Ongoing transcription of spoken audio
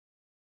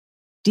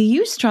Do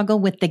you struggle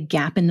with the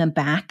gap in the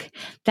back?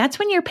 That's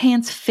when your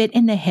pants fit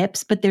in the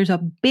hips, but there's a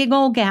big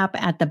old gap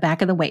at the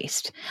back of the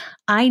waist.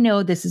 I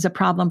know this is a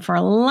problem for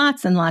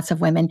lots and lots of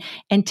women.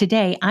 And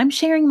today I'm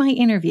sharing my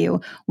interview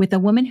with a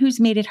woman who's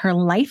made it her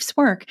life's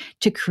work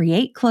to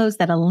create clothes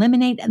that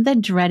eliminate the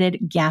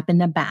dreaded gap in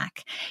the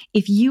back.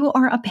 If you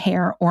are a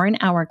pear or an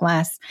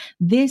hourglass,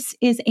 this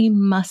is a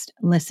must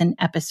listen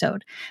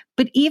episode.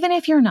 But even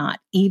if you're not,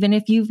 even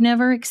if you've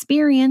never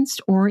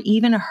experienced or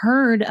even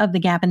heard of the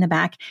gap in the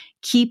back,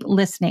 keep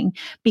listening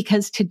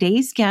because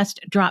today's guest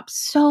drops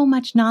so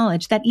much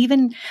knowledge that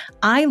even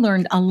I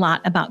learned a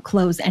lot about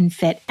clothes and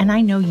fit, and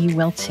I know you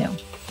will too.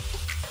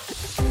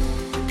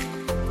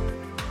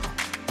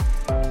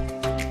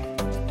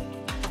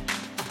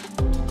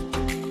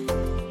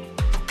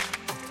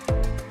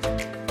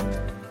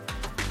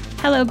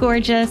 Hello,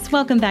 gorgeous.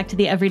 Welcome back to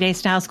the Everyday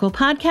Style School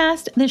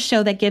podcast, the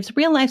show that gives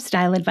real life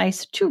style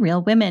advice to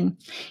real women.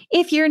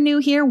 If you're new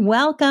here,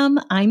 welcome.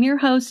 I'm your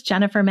host,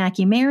 Jennifer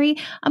Mackey Mary.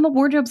 I'm a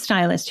wardrobe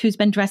stylist who's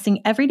been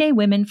dressing everyday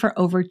women for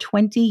over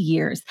 20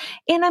 years.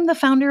 And I'm the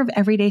founder of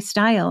Everyday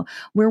Style,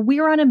 where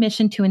we're on a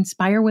mission to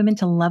inspire women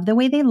to love the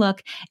way they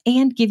look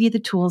and give you the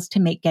tools to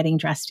make getting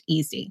dressed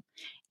easy.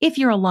 If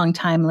you're a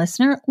longtime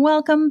listener,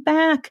 welcome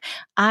back.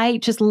 I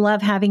just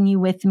love having you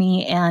with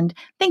me, and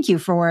thank you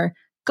for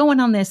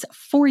going on this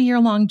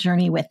 4-year-long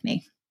journey with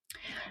me.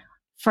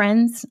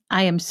 Friends,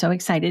 I am so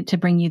excited to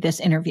bring you this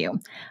interview.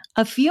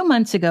 A few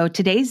months ago,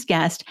 today's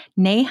guest,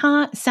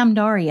 Neha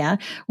Samdaria,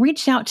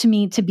 reached out to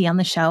me to be on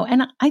the show,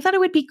 and I thought it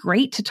would be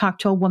great to talk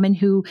to a woman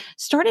who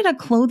started a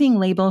clothing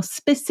label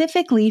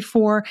specifically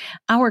for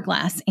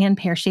hourglass and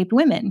pear-shaped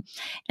women.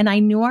 And I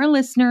knew our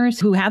listeners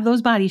who have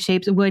those body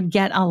shapes would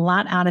get a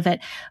lot out of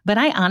it, but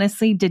I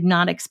honestly did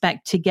not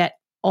expect to get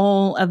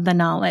all of the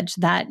knowledge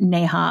that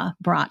Neha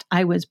brought.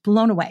 I was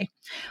blown away.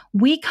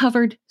 We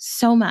covered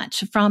so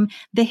much, from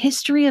the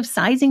history of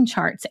sizing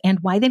charts and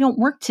why they don't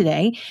work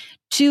today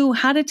to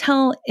how to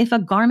tell if a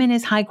garment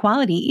is high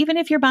quality, even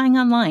if you're buying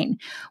online.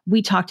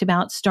 We talked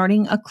about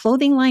starting a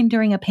clothing line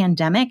during a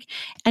pandemic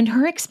and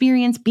her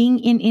experience being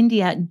in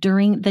India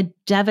during the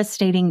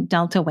devastating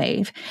Delta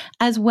wave,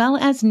 as well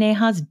as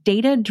Neha's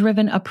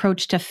data-driven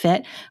approach to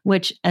fit,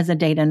 which as a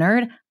data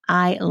nerd,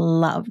 I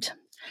loved.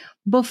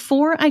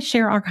 Before I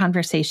share our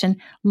conversation,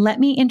 let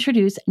me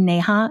introduce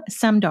Neha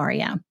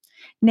Samdaria.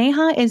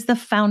 Neha is the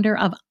founder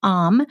of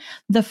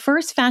the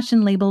first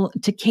fashion label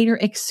to cater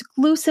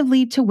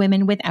exclusively to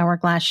women with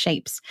hourglass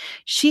shapes.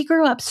 She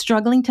grew up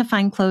struggling to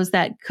find clothes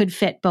that could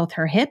fit both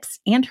her hips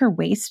and her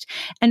waist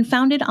and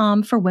founded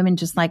for women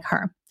just like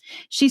her.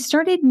 She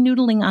started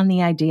noodling on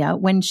the idea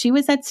when she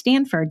was at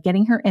Stanford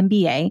getting her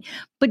MBA,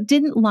 but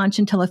didn't launch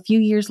until a few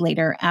years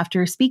later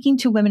after speaking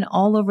to women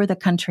all over the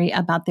country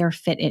about their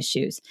fit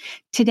issues.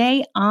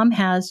 Today,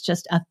 has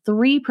just a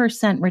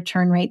 3%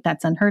 return rate,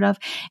 that's unheard of,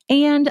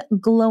 and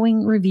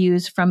glowing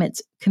reviews from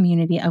its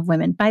community of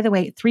women. By the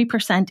way,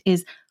 3%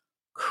 is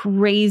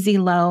crazy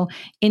low.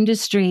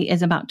 Industry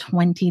is about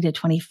 20 to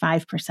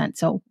 25%.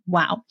 So,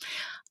 wow.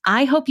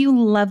 I hope you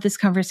love this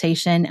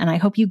conversation, and I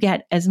hope you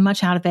get as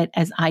much out of it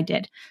as I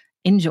did.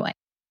 Enjoy.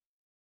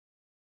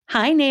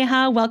 Hi,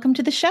 Neha. Welcome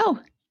to the show.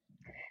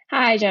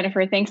 Hi,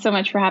 Jennifer. Thanks so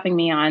much for having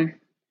me on.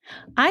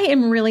 I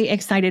am really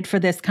excited for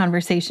this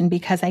conversation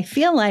because I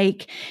feel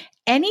like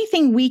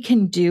anything we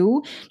can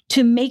do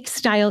to make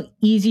style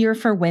easier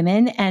for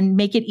women and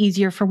make it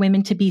easier for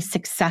women to be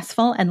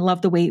successful and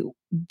love the way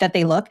that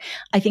they look,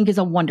 I think is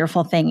a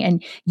wonderful thing.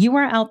 And you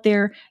are out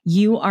there,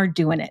 you are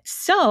doing it.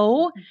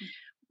 So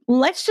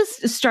let's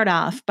just start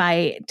off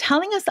by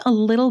telling us a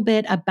little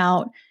bit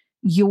about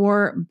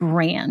your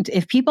brand.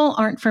 If people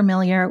aren't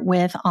familiar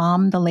with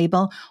the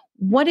label,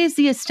 what is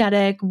the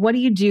aesthetic? What do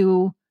you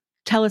do?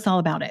 Tell us all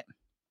about it.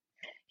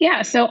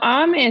 Yeah, so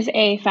is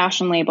a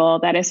fashion label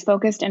that is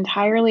focused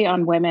entirely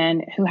on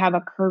women who have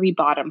a curvy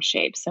bottom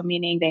shape. So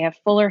meaning they have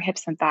fuller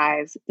hips and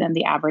thighs than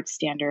the average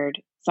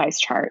standard size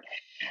chart.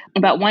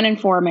 About 1 in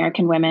 4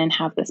 American women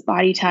have this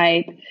body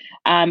type,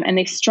 and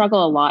they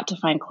struggle a lot to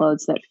find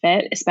clothes that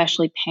fit,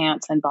 especially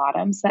pants and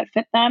bottoms that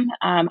fit them.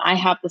 I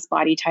have this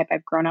body type.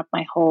 I've grown up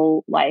my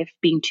whole life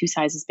being 2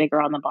 sizes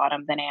bigger on the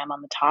bottom than I am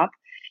on the top,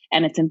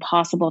 and it's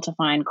impossible to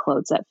find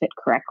clothes that fit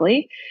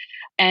correctly.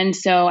 And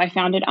so I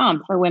founded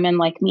for women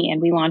like me,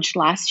 and we launched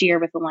last year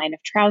with a line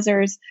of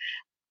trousers,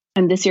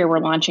 and this year we're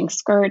launching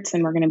skirts,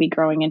 and we're going to be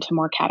growing into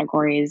more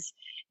categories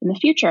in the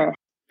future.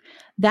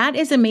 That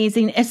is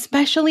amazing,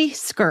 especially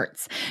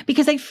skirts,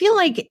 because I feel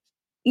like,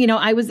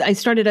 I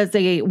started as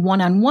a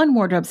one-on-one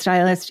wardrobe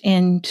stylist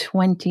in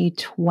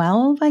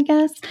 2012, I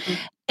guess. Mm-hmm.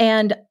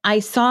 And I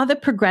saw the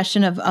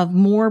progression of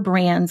more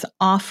brands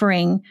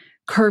offering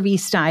curvy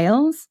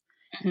styles.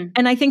 Mm-hmm.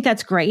 And I think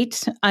that's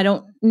great.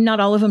 Not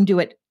all of them do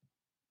it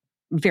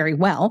very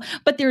well,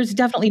 but there's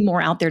definitely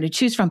more out there to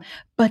choose from.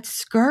 But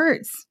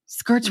skirts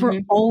mm-hmm. were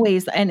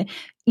always, and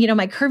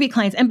my curvy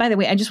clients, and by the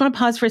way, I just want to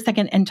pause for a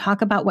second and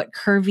talk about what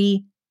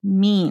curvy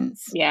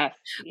means. Yes.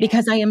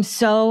 Because I am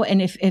so,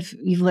 and if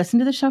you've listened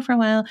to the show for a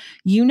while,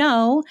 you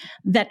know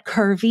that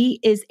curvy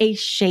is a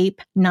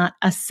shape, not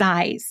a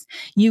size.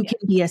 You can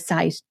be a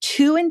size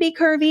 2 and be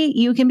curvy.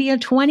 You can be a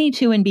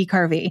 22 and be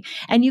curvy.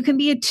 And you can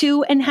be a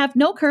 2 and have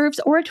no curves,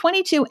 or a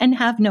 22 and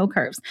have no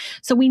curves.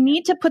 So we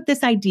need to put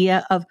this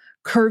idea of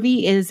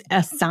curvy is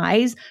a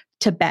size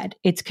to bed.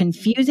 It's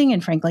confusing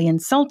and frankly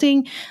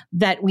insulting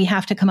that we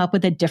have to come up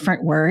with a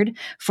different word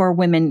for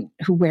women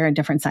who wear a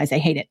different size. I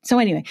hate it. So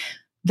anyway,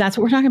 that's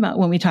what we're talking about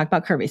when we talk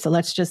about curvy. So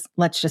let's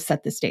just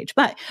set the stage.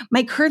 But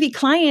my curvy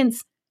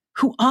clients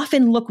who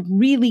often look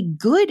really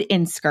good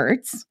in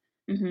skirts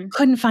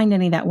couldn't find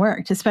any that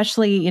worked,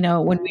 especially, you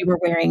know, when we were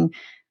wearing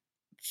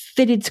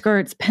fitted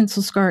skirts,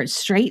 pencil skirts,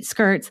 straight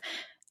skirts.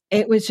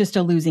 It was just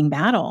a losing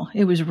battle.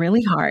 It was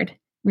really hard,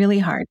 really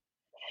hard.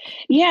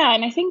 Yeah.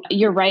 And I think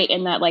you're right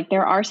in that, like,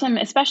 there are some,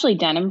 especially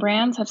denim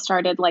brands have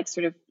started like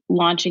sort of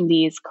launching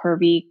these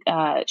curvy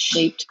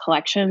shaped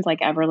collections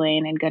like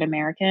Everlane and Good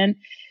American.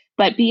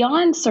 But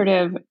beyond sort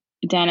of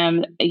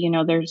denim, you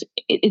know,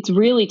 it's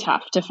really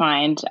tough to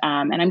find.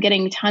 And I'm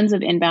getting tons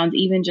of inbounds,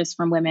 even just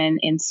from women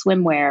in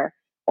swimwear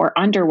or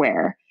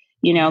underwear,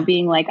 you know,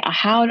 being like,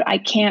 I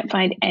can't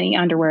find any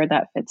underwear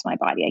that fits my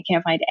body. I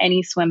can't find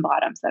any swim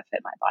bottoms that fit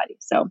my body.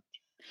 So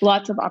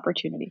lots of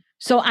opportunity.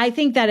 So I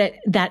think that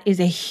that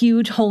is a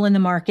huge hole in the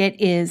market,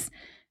 is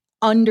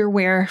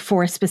underwear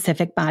for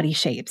specific body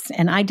shapes.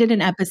 And I did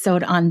an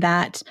episode on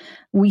that.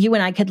 You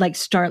and I could like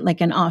start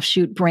like an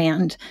offshoot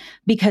brand,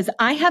 because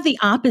I have the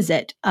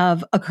opposite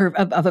of a curve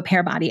of a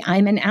pear body.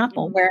 I'm an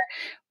apple where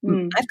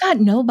I've got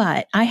no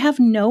butt. I have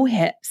no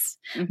hips,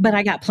 but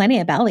I got plenty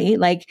of belly.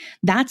 Like,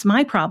 that's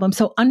my problem.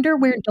 So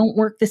underwear don't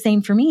work the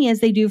same for me as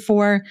they do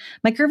for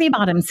my curvy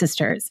bottom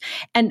sisters.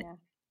 And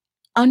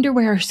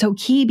underwear are so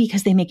key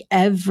because they make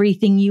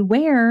everything you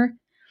wear,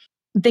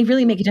 they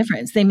really make a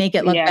difference. They make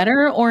it look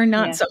better or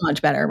not so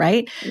much better,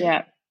 right?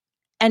 Yeah.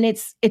 And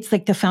it's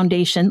like the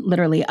foundation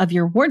literally of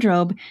your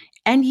wardrobe.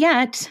 And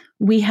yet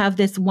we have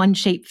this one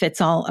shape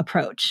fits all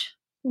approach.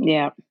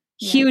 Yeah.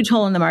 Huge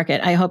hole in the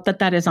market. I hope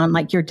that is on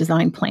like your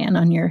design plan,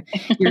 on your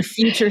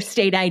future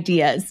state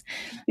ideas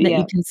that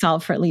you can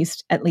solve for at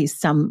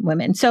least some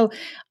women. So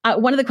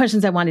one of the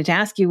questions I wanted to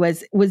ask you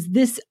was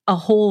this a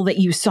hole that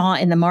you saw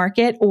in the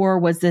market, or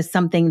was this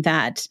something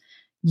that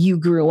you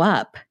grew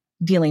up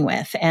dealing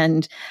with?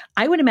 And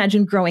I would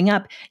imagine growing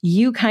up,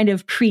 you kind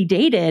of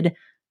predated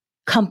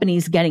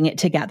companies getting it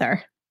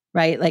together,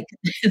 right? Like,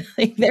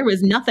 like there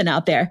was nothing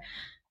out there.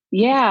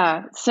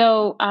 Yeah.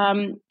 So,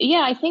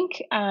 I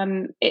think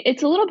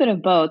it's a little bit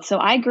of both. So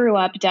I grew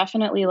up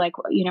definitely like,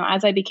 you know,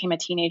 as I became a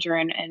teenager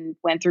and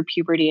went through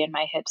puberty and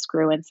my hips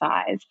grew in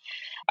size,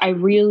 I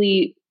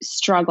really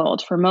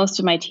struggled for most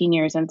of my teen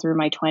years and through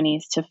my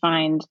 20s to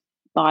find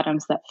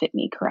bottoms that fit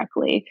me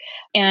correctly.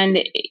 And,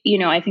 you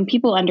know, I think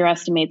people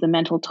underestimate the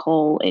mental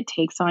toll it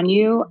takes on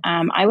you.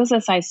 I was a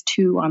size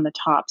 2 on the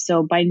top.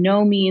 So by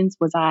no means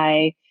was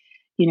I,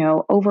 you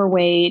know,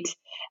 overweight.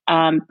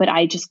 But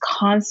I just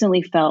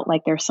constantly felt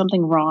like there's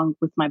something wrong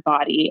with my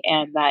body,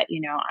 and that,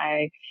 you know,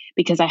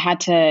 because I had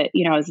to,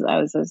 you know,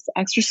 I was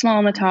extra small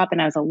on the top and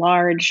I was a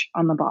large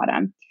on the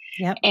bottom.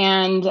 Yep.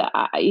 And,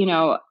 you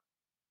know,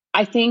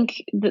 I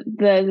think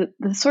the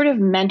sort of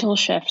mental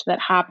shift that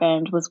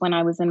happened was when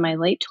I was in my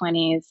late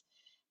 20s.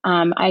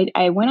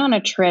 I went on a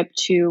trip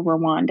to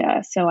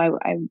Rwanda. So I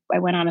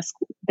went on a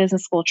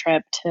business school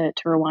trip to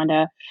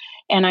Rwanda.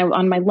 And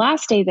on my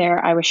last day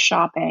there, I was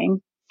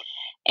shopping.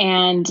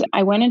 And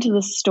I went into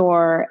the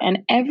store, and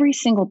every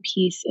single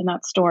piece in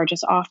that store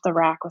just off the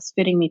rack was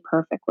fitting me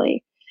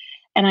perfectly.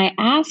 And I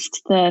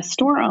asked the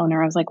store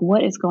owner, I was like,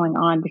 what is going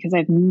on? Because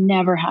I've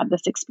never had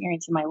this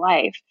experience in my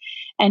life.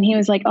 And he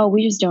was like, oh,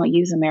 we just don't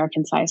use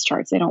American size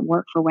charts. They don't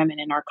work for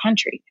women in our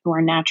country who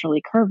are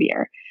naturally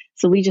curvier.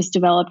 So we just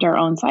developed our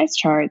own size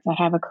charts that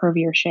have a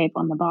curvier shape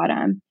on the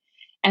bottom.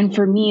 And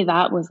for me,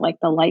 that was like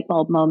the light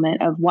bulb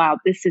moment of, wow,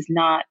 it's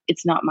not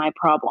my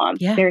problem.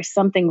 Yeah. There's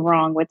something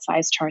wrong with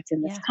size charts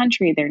in this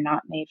country. They're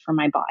not made for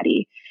my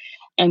body.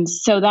 And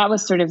so that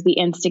was sort of the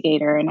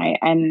instigator. And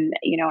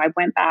I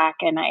went back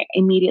and I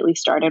immediately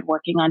started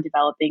working on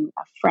developing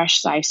a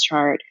fresh size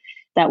chart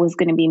that was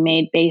going to be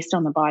made based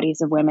on the bodies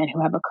of women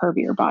who have a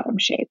curvier bottom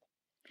shape.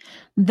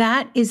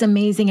 That is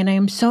amazing. And I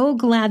am so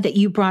glad that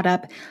you brought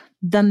up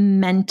the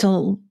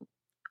mental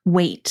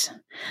weight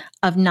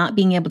of not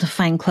being able to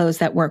find clothes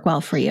that work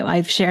well for you.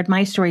 I've shared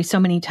my story so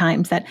many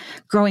times that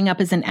growing up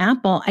as an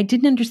apple, I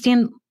didn't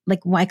understand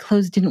like why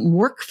clothes didn't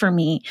work for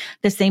me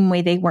the same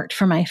way they worked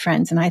for my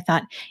friends. And I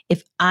thought,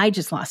 if I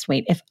just lost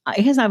weight,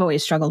 because I've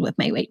always struggled with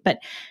my weight, but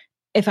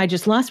if I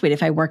just lost weight,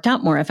 if I worked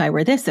out more, if I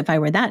were this, if I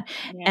were that.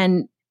 Yeah.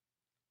 And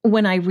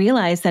when I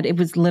realized that it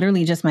was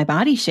literally just my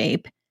body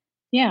shape.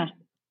 Yeah.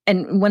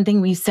 And one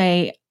thing we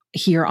say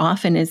here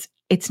often is,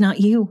 it's not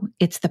you,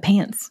 it's the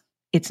pants.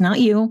 It's not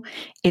you,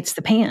 it's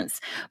the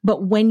pants.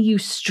 But when you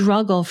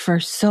struggle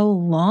for so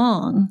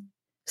long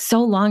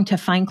to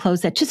find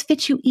clothes that just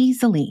fit you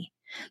easily,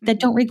 that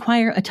don't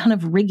require a ton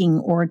of rigging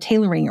or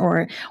tailoring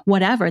or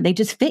whatever. They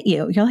just fit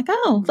you. You're like,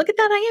 oh, look at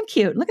that. I am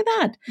cute. Look at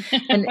that.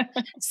 And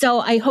so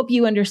I hope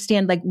you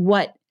understand like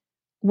what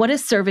a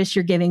service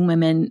you're giving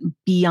women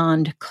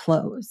beyond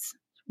clothes,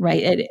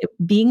 right?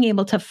 Being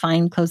able to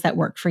find clothes that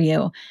work for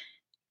you.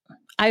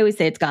 I always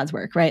say it's God's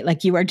work, right?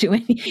 Like you're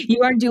doing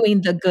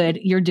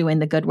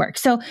the good work.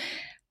 So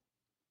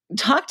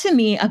talk to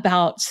me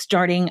about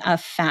starting a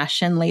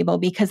fashion label,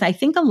 because I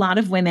think a lot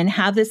of women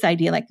have this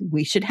idea, like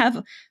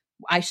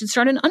I should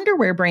start an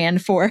underwear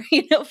brand for,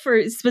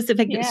 for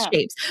specific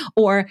shapes.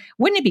 Or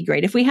wouldn't it be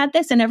great if we had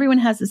this? And everyone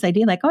has this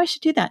idea like, oh, I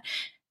should do that.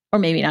 Or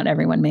maybe not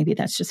everyone, maybe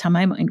that's just how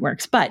my mind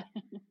works, but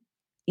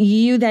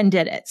you then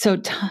did it. So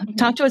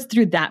talk to us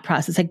through that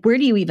process. Like, where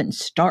do you even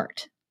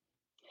start?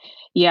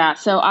 Yeah,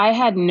 so I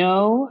had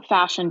no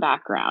fashion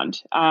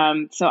background.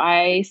 So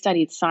I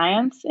studied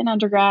science in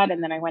undergrad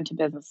and then I went to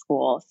business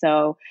school.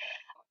 So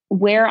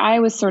where I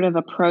was sort of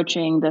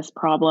approaching this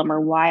problem, or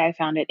why I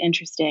found it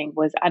interesting,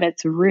 was at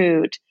its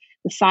root,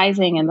 the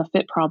sizing and the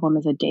fit problem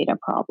is a data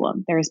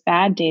problem. There's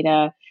bad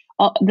data.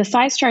 The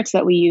size charts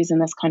that we use in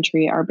this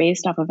country are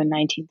based off of a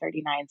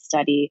 1939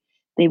 study.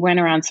 They went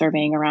around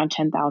surveying around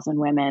 10,000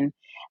 women,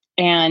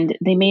 and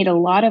they made a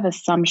lot of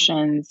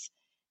assumptions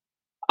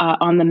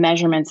on the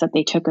measurements that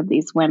they took of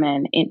these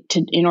women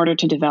in order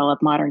to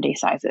develop modern day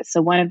sizes.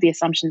 So one of the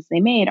assumptions they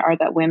made are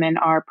that women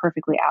are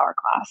perfectly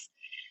hourglass.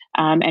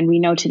 And we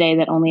know today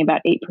that only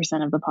about 8%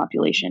 of the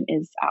population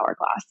is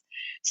hourglass.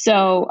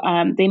 So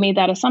they made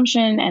that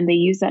assumption and they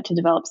used that to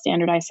develop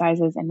standardized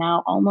sizes. And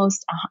now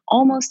almost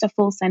a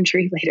full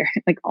century later,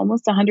 like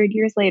almost 100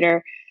 years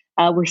later,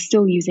 we're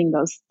still using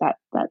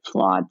that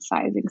flawed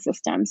sizing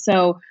system.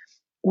 So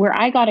where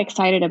I got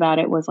excited about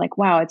it was like,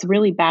 wow, it's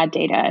really bad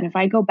data. And if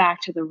I go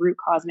back to the root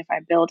cause and if I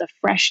build a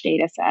fresh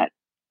data set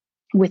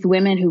with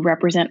women who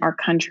represent our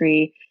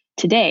country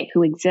today,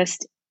 who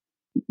exist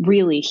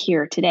really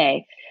here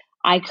today,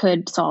 I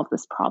could solve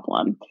this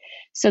problem.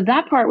 So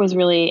that part was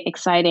really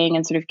exciting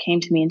and sort of came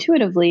to me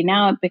intuitively.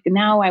 Now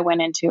I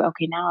went into,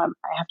 okay, now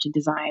I have to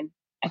design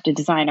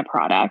a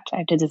product. I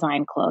have to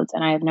design clothes,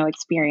 and I have no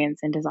experience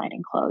in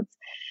designing clothes.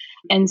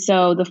 And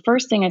so the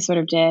first thing I sort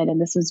of did,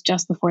 and this was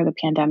just before the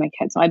pandemic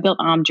hit. So I built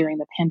during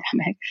the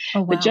pandemic,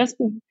 oh, wow.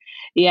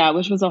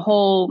 Which was a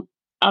whole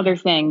other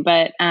thing.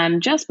 But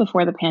just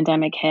before the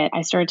pandemic hit,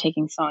 I started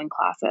taking sewing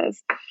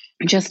classes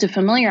just to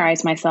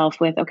familiarize myself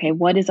with, okay,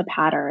 what is a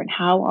pattern?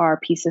 How are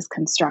pieces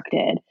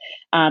constructed?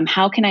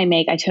 How can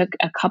I took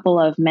a couple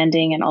of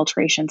mending and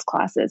alterations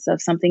classes. So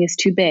if something is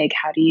too big,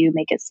 how do you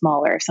make it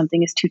smaller? If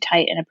something is too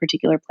tight in a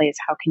particular place,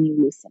 how can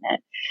you loosen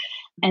it?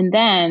 And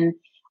then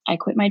I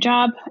quit my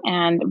job,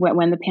 and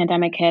when the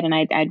pandemic hit and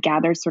I'd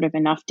gathered sort of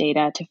enough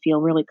data to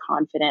feel really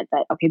confident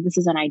that, okay, this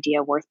is an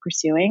idea worth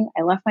pursuing,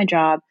 I left my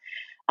job.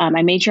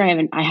 I made sure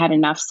I had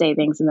enough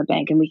savings in the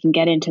bank, and we can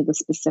get into the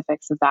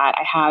specifics of that.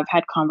 I have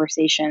had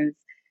conversations,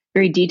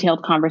 very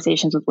detailed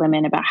conversations with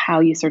women about how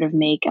you sort of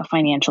make a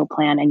financial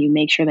plan and you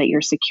make sure that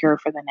you're secure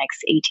for the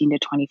next 18 to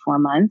 24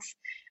 months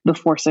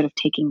before sort of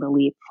taking the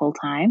leap full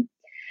time.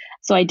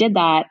 So I did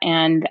that,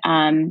 and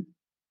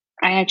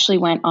I actually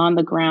went on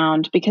the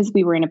ground because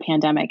we were in a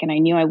pandemic and I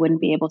knew I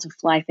wouldn't be able to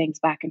fly things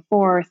back and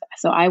forth.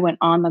 So I went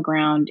on the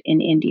ground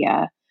in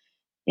India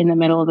in the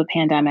middle of the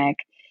pandemic,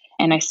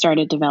 and I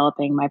started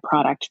developing my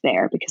product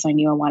there because I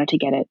knew I wanted to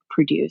get it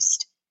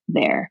produced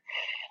there.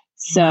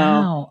 So,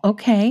 wow.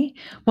 Okay.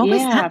 What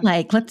was that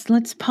like?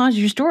 Let's pause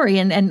your story.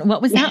 And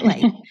what was that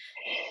like?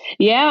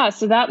 Yeah.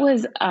 So that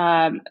was,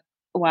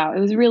 wow, it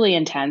was really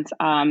intense.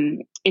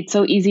 It's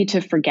so easy to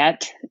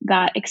forget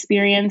that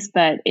experience,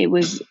 but it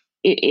was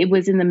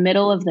in the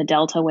middle of the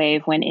Delta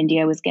wave when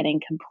India was getting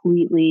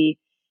completely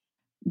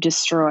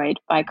destroyed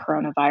by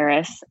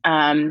coronavirus.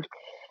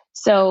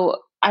 So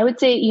I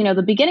would say,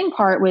 the beginning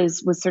part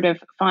was sort of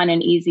fun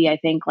and easy. I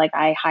think like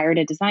I hired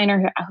a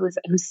designer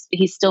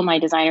he's still my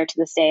designer to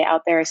this day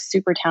out there, a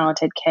super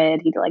talented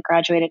kid. He like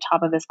graduated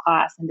top of his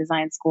class in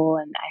design school,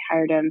 and I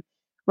hired him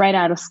right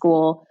out of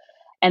school.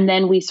 And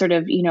then we sort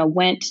of,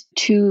 went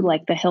to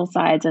like the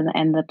hillsides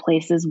and the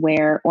places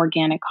where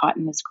organic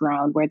cotton is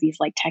grown, where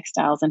these like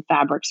textiles and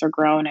fabrics are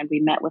grown. And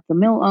we met with the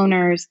mill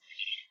owners,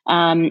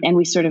 and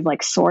we sort of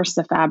like sourced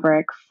the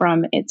fabric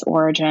from its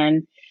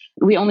origin.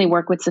 We only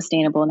work with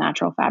sustainable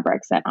natural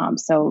fabrics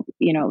so,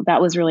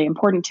 that was really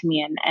important to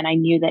me. And I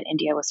knew that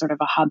India was sort of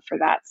a hub for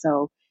that.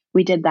 So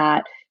we did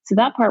that. So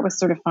that part was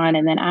sort of fun.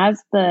 And then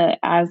as the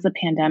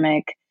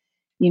pandemic,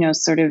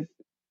 sort of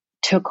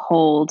took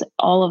hold,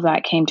 all of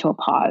that came to a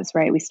pause,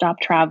 right? We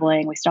stopped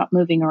traveling, we stopped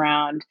moving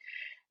around.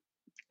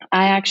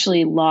 I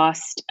actually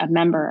lost a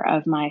member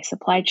of my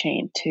supply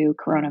chain to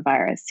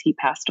coronavirus. He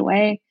passed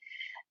away,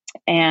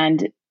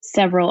 and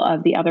several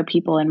of the other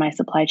people in my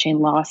supply chain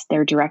lost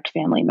their direct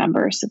family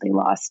members. So they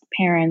lost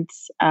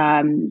parents,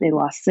 they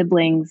lost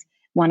siblings,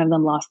 one of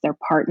them lost their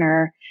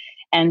partner.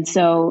 And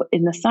so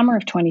in the summer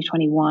of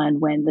 2021,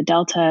 when the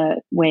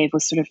Delta wave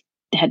was sort of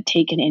had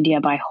taken India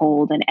by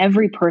hold and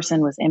every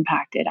person was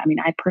impacted. I mean,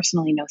 I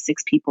personally know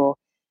 6 people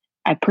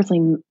I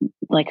personally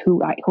like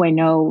who I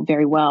know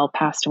very well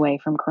passed away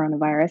from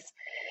coronavirus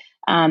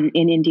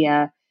in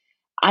India.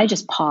 I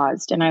just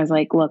paused and I was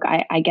like, look,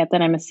 I get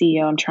that I'm a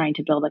CEO. I'm trying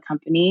to build a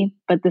company,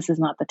 but this is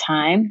not the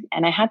time.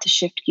 And I had to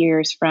shift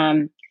gears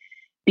from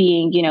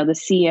being, the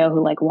CEO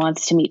who like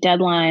wants to meet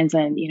deadlines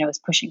and, is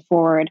pushing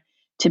forward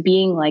to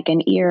being like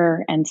an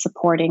ear and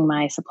supporting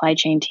my supply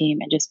chain team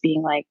and just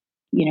being like,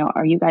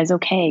 are you guys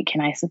okay?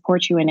 Can I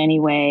support you in any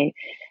way?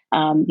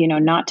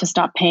 Not to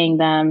stop paying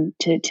them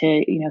to,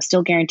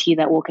 still guarantee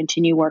that we'll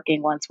continue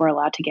working once we're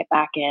allowed to get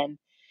back in.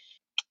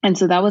 And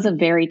so that was a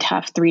very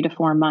tough 3 to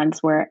 4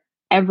 months where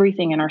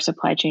everything in our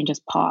supply chain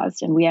just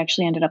paused. And we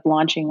actually ended up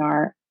launching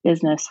our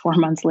business 4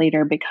 months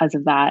later because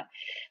of that.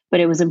 But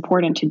it was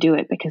important to do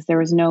it because there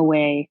was no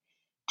way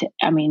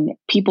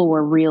people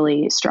were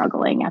really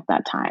struggling at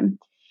that time.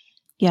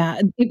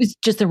 Yeah. It was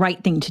just the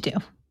right thing to do.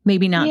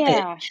 Maybe not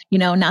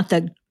not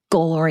the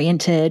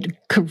goal-oriented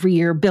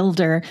career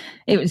builder.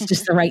 It was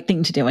just the right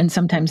thing to do. And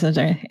sometimes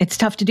it's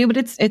tough to do, but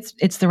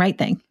it's the right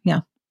thing. Yeah.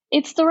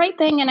 It's the right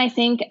thing. And I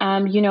think,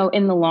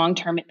 in the long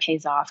term, it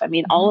pays off. I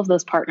mean, all of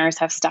those partners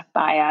have stuck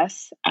by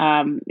us.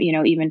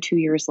 Even 2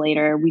 years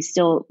later,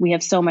 we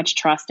have so much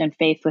trust and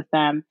faith with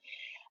them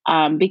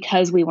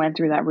because we went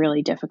through that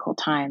really difficult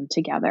time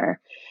together.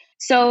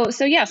 So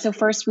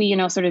first we,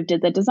 sort of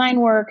did the design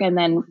work and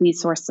then we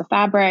sourced the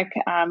fabric.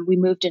 We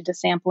moved into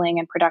sampling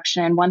and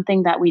production. One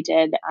thing that we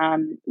did,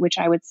 which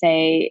I would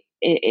say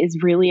is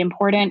really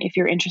important if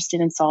you're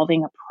interested in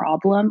solving a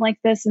problem like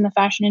this in the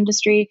fashion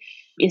industry,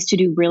 is to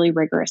do really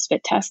rigorous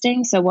fit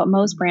testing. So what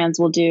most brands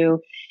will do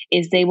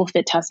is they will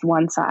fit test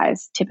one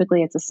size.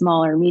 Typically it's a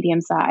small or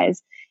medium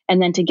size.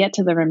 And then to get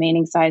to the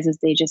remaining sizes,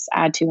 they just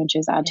add 2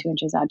 inches, add 2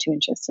 inches, add 2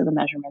 inches to the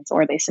measurements,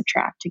 or they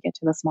subtract to get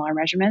to the smaller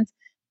measurements.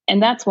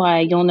 And that's why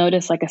you'll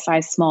notice like a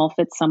size small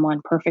fits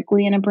someone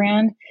perfectly in a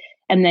brand.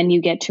 And then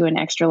you get to an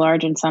extra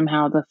large and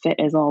somehow the fit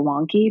is all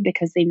wonky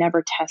because they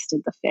never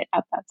tested the fit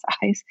at that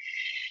size.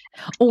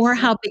 Or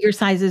how bigger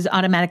sizes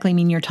automatically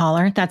mean you're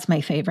taller. That's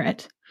my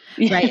favorite.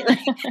 Right.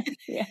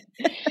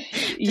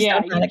 Yeah.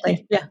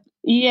 Automatically.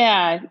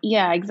 Yeah,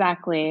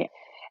 exactly.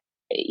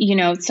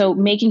 So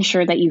making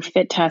sure that you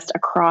fit test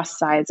across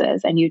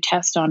sizes and you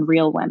test on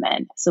real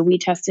women. So we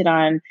tested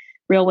on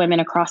real women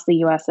across the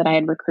US that I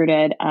had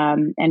recruited.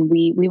 And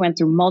we went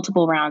through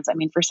multiple rounds. I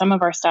mean, for some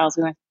of our styles,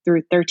 we went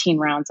through 13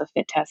 rounds of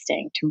fit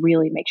testing to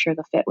really make sure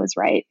the fit was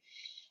right.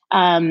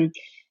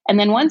 And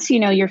then once,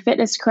 your fit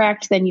is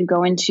correct, then you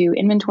go into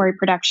inventory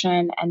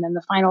production. And then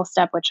the final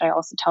step, which I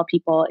also tell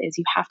people, is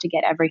you have to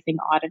get everything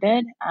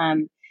audited.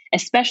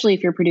 Especially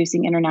if you're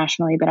producing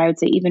internationally, but I would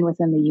say even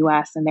within the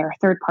US, and there are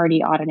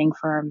third-party auditing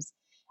firms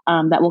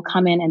that will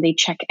come in and they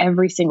check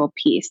every single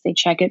piece. They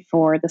check it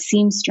for the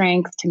seam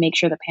strength to make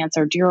sure the pants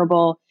are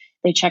durable.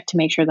 They check to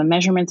make sure the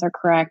measurements are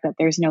correct, that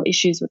there's no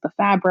issues with the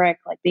fabric.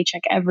 Like they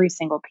check every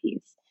single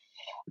piece.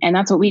 And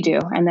that's what we do.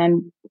 And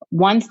then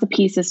once the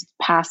pieces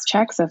pass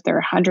checks, so if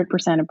they're 100%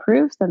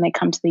 approved, then they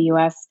come to the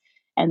US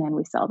and then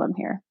we sell them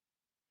here.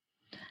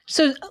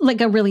 So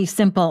like a really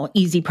simple,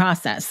 easy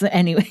process.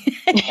 Anyway,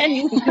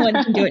 anyone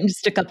can do it in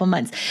just a couple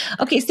months.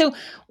 Okay. So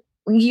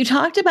you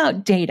talked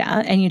about data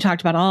and you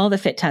talked about all the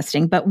fit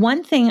testing, but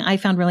one thing I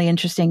found really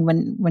interesting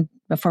when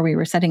before we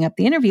were setting up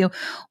the interview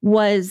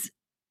was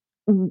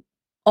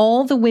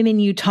all the women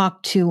you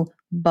talked to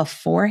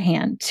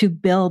beforehand to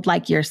build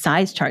like your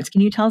size charts.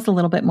 Can you tell us a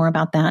little bit more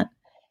about that?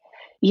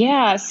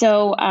 Yeah.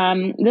 So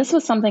this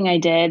was something I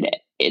did.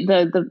 It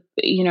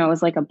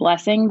was like a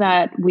blessing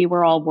that we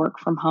were all work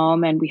from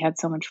home and we had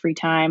so much free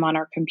time on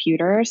our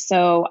computers.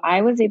 So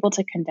I was able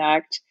to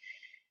conduct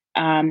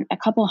a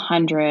couple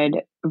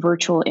hundred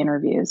virtual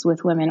interviews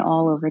with women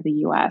all over the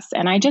US.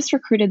 And I just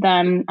recruited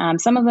them.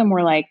 Some of them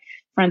were like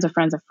friends of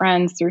friends of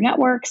friends through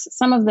networks.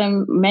 Some of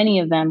them, many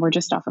of them were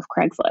just off of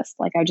Craigslist.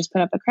 Like I just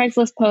put up a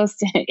Craigslist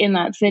post in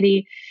that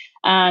city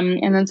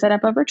and then set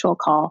up a virtual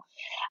call.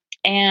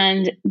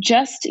 And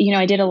just,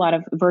 I did a lot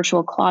of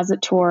virtual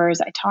closet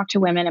tours. I talked to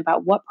women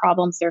about what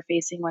problems they're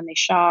facing when they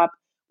shop.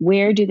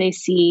 Where do they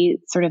see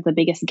sort of the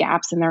biggest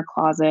gaps in their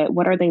closet?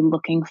 What are they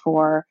looking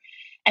for?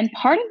 And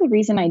part of the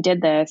reason I did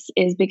this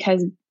is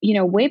because,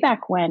 way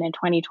back when in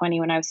 2020,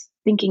 when I was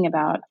thinking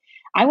about,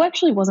 I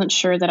actually wasn't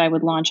sure that I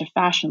would launch a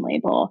fashion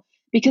label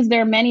because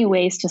there are many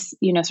ways to,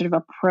 sort of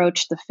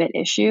approach the fit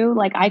issue.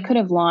 Like I could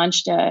have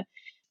launched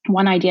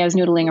one idea I was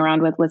noodling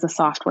around with was a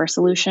software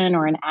solution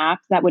or an app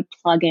that would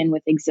plug in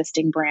with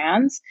existing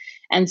brands.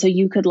 And so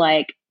you could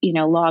log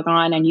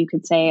on and you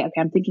could say,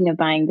 okay, I'm thinking of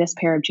buying this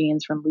pair of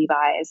jeans from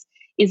Levi's.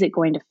 Is it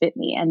going to fit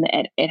me? And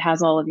it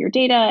has all of your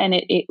data and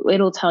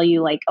it'll tell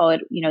you like,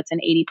 it's an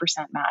 80%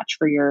 match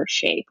for your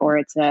shape, or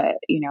it's a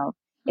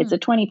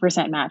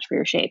 20% match for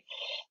your shape.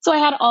 So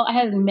I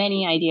had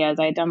many ideas.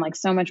 I had done like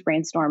so much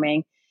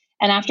brainstorming.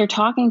 And after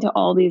talking to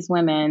all these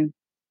women,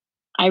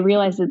 I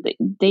realized that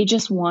they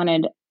just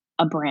wanted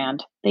a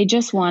brand. They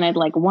just wanted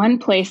like one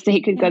place they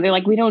could go. They're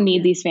like, we don't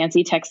need these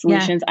fancy tech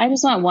solutions. I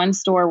just want one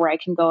store where I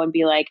can go and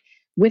be like,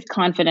 with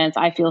confidence,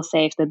 I feel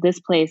safe that this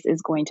place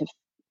is going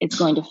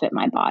to fit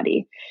my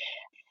body.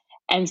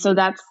 And so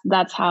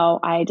that's how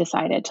I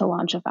decided to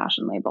launch a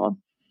fashion label.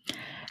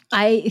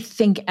 I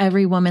think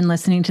every woman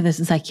listening to this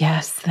is like,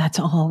 yes, that's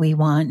all we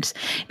want.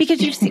 Because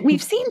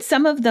we've seen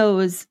some of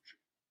those,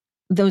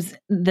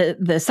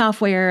 the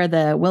software,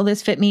 the will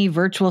this fit me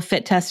virtual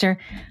fit tester.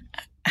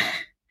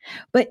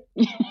 But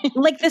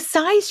like the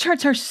size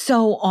charts are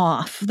so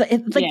off.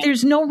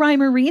 There's no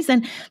rhyme or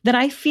reason that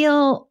I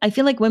feel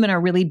like women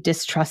are really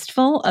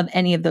distrustful of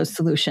any of those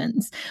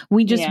solutions.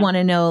 We just want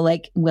to know,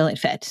 like, will it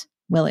fit?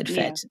 Will it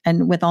fit?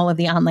 And with all of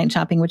the online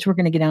shopping, which we're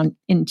going to get down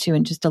into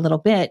in just a little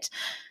bit,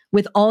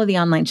 with all of the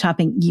online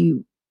shopping,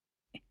 you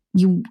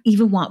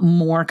even want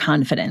more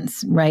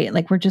confidence, right?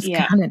 Like we're just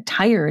kind of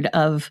tired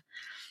of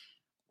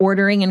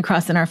ordering and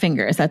crossing our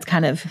fingers. That's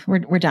kind of,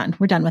 we're done.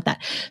 We're done with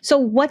that. So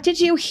what did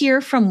you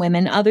hear from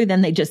women other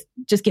than they just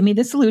give me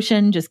the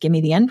solution, just give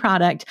me the end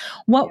product?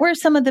 What were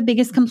some of the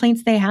biggest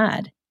complaints they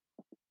had?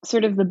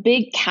 Sort of the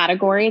big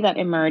category that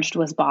emerged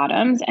was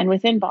bottoms. And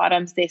within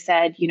bottoms, they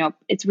said,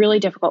 it's really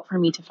difficult for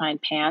me to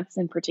find pants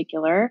in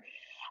particular.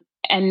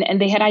 And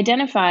they had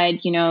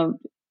identified,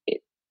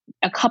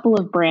 a couple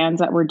of brands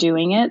that were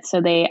doing it.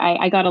 So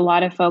I got a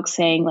lot of folks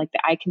saying like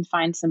I can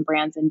find some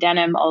brands in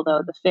denim,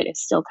 although the fit is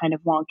still kind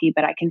of wonky,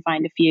 but I can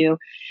find a few.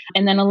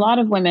 And then a lot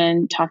of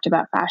women talked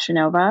about Fashion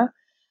Nova.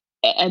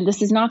 And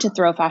this is not to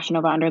throw Fashion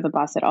Nova under the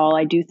bus at all.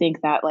 I do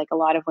think that like a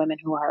lot of women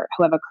who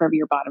have a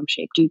curvier bottom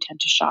shape do tend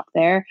to shop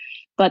there.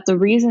 But the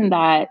reason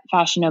that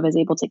Fashion Nova is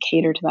able to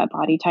cater to that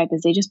body type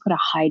is they just put a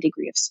high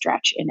degree of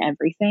stretch in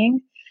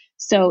everything.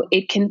 So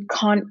it can,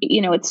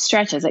 it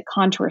stretches, it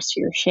contours to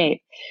your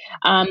shape.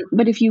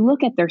 But if you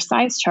look at their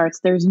size charts,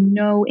 there's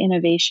no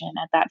innovation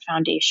at that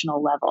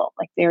foundational level.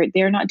 Like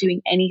they're not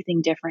doing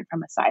anything different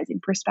from a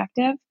sizing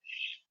perspective.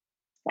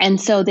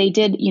 And so they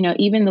did,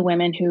 even the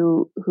women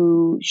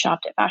who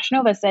shopped at Fashion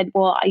Nova said,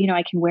 well,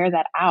 I can wear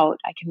that out.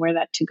 I can wear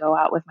that to go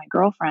out with my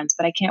girlfriends,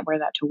 but I can't wear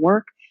that to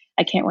work.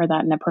 I can't wear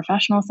that in a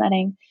professional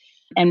setting.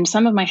 And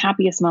some of my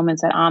happiest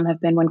moments at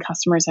have been when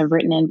customers have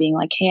written in being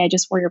like, hey, I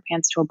just wore your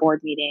pants to a board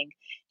meeting.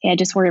 Hey, I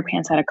just wore your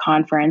pants at a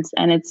conference.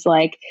 And it's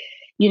like,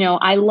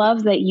 I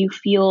love that you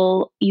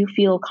feel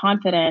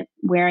confident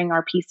wearing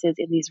our pieces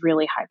in these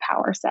really high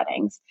power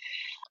settings.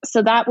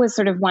 So that was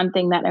sort of one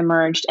thing that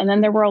emerged. And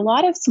then there were a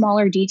lot of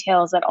smaller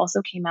details that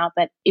also came out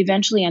that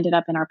eventually ended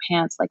up in our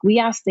pants. Like we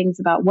asked things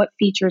about what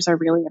features are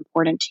really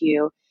important to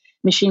you.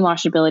 Machine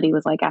washability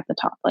was like at the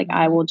top. Like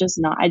I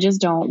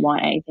just don't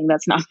want anything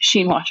that's not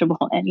machine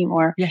washable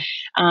anymore. Yeah.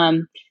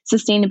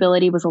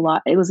 Sustainability was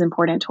it was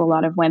important to a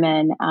lot of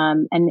women.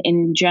 And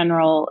in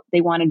general,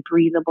 they wanted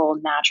breathable,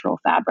 natural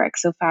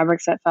fabrics. So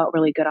fabrics that felt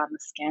really good on the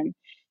skin.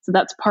 So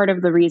that's part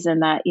of the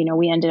reason that,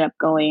 we ended up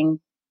going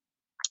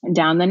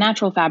down the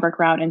natural fabric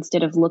route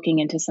instead of looking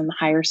into some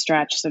higher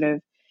stretch sort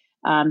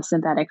of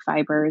synthetic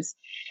fibers.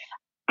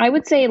 I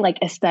would say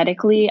like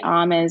aesthetically,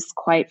 is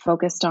quite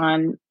focused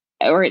on,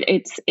 or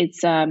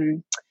it's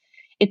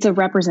a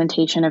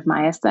representation of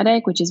my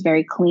aesthetic, which is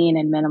very clean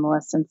and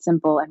minimalist and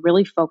simple and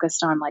really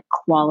focused on like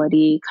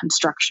quality,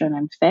 construction,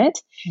 and fit.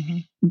 Mm-hmm.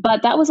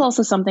 But that was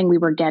also something we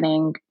were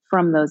getting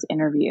from those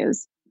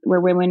interviews where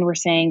women were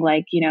saying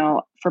like,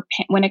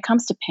 when it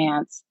comes to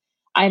pants,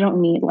 I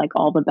don't need like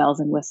all the bells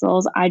and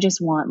whistles. I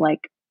just want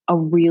like a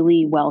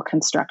really well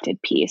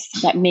constructed piece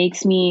that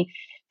makes me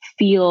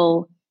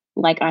feel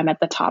like I'm at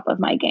the top of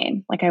my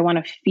game. Like I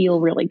want to feel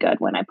really good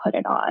when I put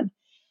it on.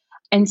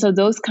 And so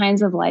those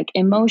kinds of like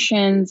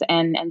emotions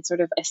and sort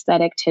of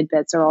aesthetic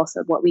tidbits are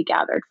also what we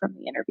gathered from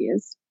the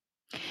interviews.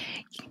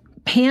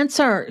 Pants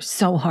are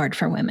so hard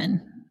for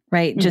women,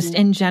 right? Mm-hmm. Just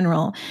in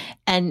general.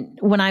 And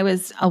when I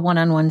was a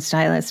one-on-one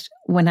stylist,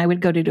 when I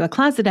would go to do a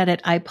closet edit,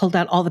 I pulled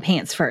out all the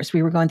pants first.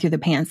 We were going through the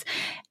pants.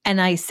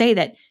 And I say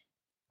that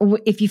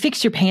if you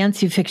fix your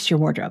pants, you fix your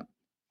wardrobe.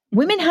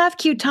 Women have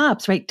cute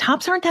tops, right?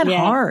 Tops aren't that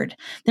hard.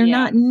 They're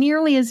not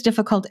nearly as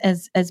difficult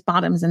as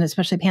bottoms and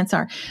especially pants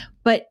are.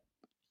 But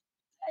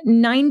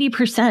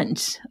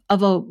 90%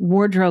 of a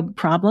wardrobe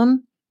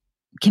problem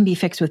can be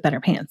fixed with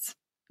better pants.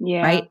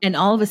 Yeah. Right. And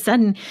all of a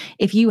sudden,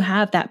 if you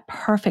have that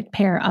perfect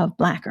pair of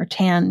black or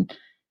tan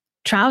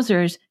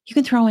trousers, you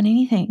can throw in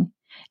anything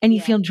and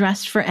you feel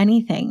dressed for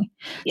anything.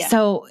 Yeah.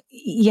 So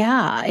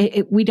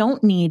we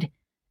don't need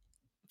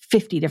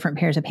 50 different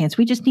pairs of pants.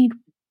 We just need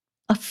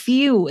a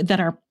few that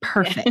are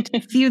perfect,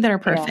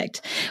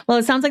 Well,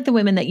 it sounds like the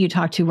women that you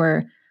talked to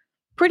were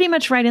pretty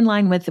much right in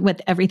line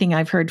with everything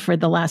I've heard for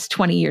the last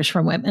 20 years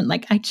from women.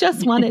 Like, I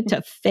just want it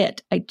to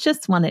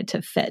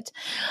fit.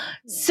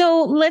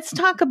 So let's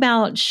talk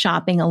about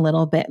shopping a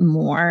little bit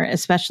more,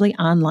 especially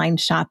online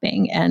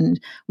shopping. And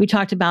we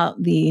talked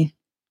about the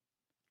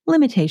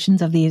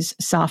limitations of these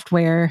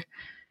software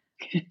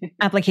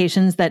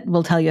applications that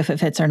will tell you if it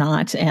fits or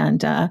not, and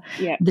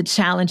the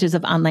challenges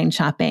of online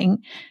shopping.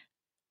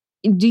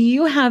 Do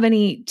you have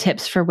any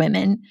tips for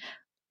women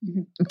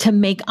to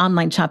make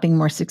online shopping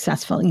more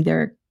successful,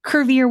 either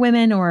curvier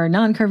women or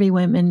non-curvy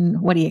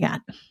women? What do you got?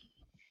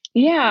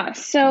 Yeah.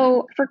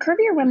 So for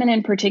curvier women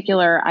in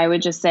particular, I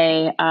would just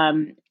say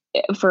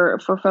for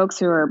folks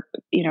who are,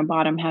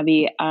 bottom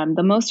heavy,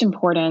 the most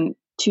important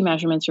two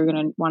measurements you're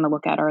going to want to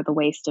look at are the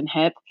waist and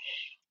hip.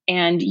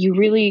 And you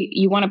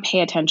want to pay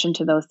attention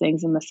to those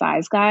things in the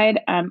size guide.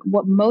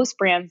 What most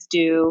brands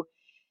do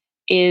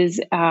is,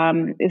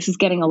 this is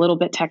getting a little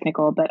bit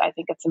technical, but I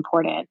think it's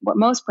important. What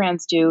most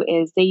brands do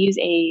is they use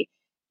a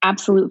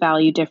absolute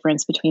value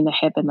difference between the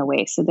hip and the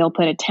waist. So they'll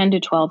put a 10 to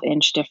 12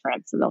 inch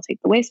difference. So they'll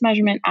take the waist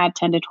measurement, add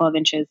 10 to 12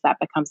 inches, that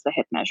becomes the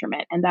hip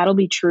measurement. And that'll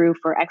be true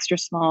for extra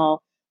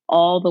small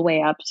all the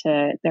way up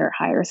to their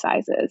higher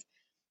sizes.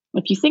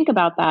 If you think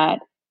about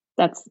that,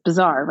 that's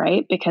bizarre,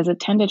 right? Because a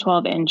 10 to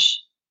 12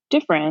 inch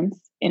difference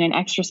in an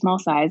extra small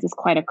size is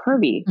quite a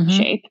curvy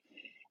shape.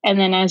 And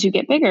then as you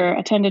get bigger,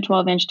 a 10 to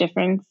 12 inch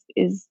difference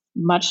is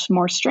much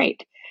more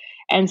straight.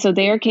 And so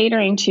they are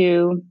catering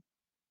to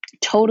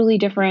totally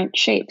different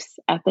shapes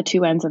at the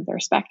two ends of their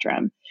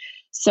spectrum.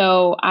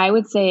 So I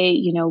would say,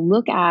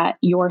 look at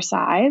your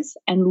size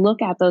and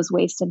look at those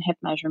waist and hip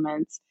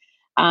measurements,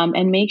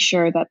 and make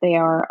sure that they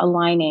are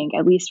aligning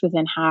at least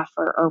within half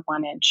or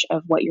 1 inch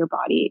of what your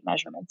body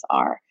measurements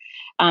are.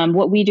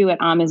 What we do at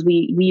is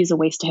we use a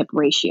waist to hip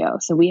ratio.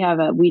 So we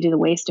do the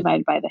waist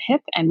divided by the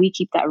hip, and we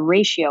keep that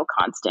ratio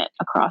constant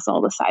across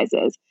all the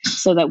sizes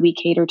so that we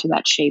cater to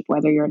that shape,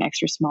 whether you're an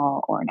extra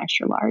small or an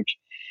extra large.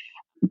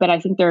 But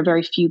I think there are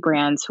very few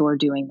brands who are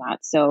doing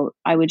that. So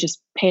I would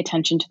just pay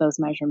attention to those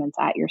measurements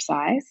at your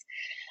size.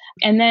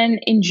 And then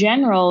in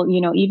general,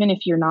 even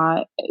if you're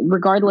not,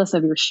 regardless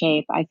of your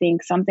shape, I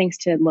think some things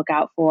to look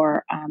out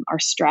for are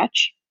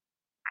stretch.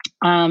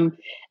 And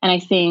I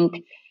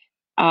think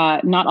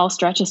not all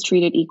stretch is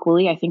treated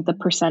equally. I think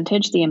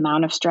the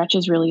amount of stretch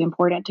is really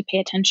important to pay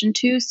attention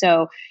to.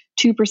 So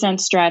 2%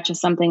 stretch is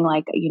something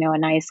like, a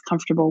nice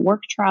comfortable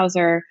work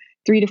trouser.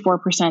 3 to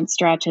 4%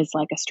 stretch is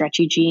like a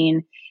stretchy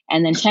jean.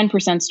 And then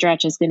 10%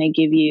 stretch is going to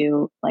give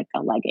you like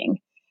a legging.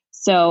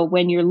 So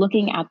when you're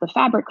looking at the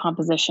fabric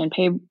composition,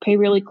 pay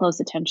really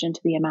close attention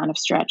to the amount of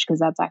stretch, because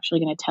that's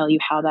actually going to tell you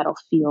how that'll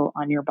feel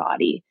on your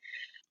body.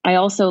 I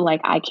also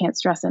I can't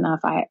stress enough,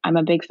 I'm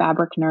a big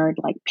fabric nerd,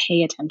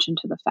 pay attention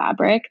to the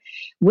fabric.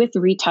 With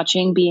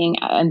retouching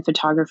and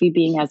photography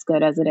being as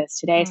good as it is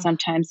today,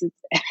 sometimes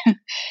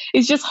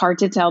it's just hard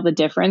to tell the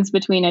difference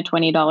between a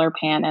 $20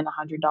 pant and a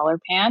 $100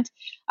 pant.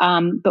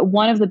 But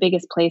one of the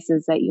biggest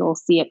places that you'll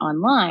see it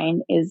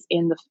online is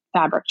in the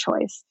fabric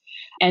choice.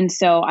 And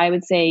so I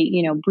would say,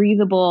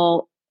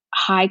 breathable,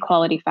 high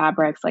quality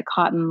fabrics like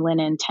cotton,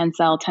 linen,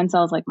 tencel.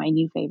 Tencel is my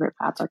new favorite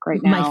fabric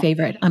right now. My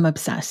favorite. I'm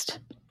obsessed.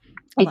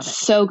 It's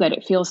so good.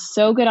 It feels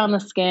so good on the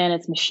skin.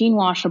 It's machine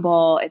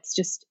washable.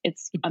 It's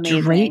amazing.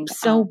 It drapes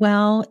so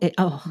well.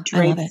 Drapes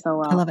I love it. so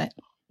well. I love it.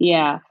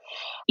 Yeah.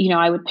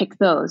 I would pick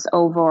those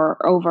over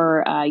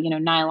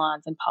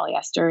nylons and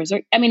polyesters.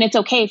 It's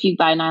okay if you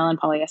buy nylon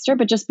polyester,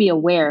 but just be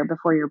aware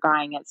before you're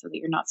buying it so that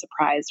you're not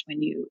surprised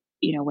when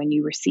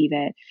you receive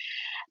it.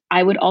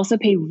 I would also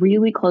pay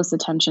really close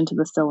attention to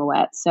the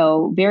silhouette.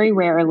 So very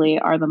rarely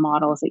are the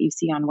models that you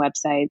see on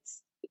websites,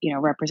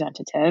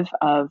 representative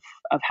of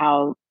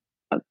how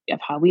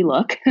we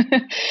look.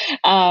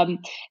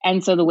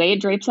 And so the way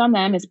it drapes on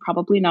them is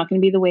probably not going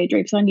to be the way it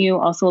drapes on you.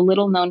 Also, a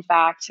little known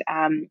fact,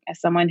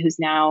 as someone who's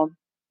now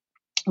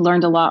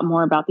learned a lot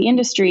more about the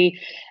industry,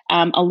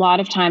 a lot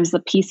of times the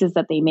pieces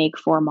that they make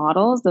for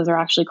models, those are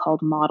actually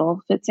called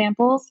model fit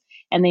samples,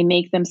 and they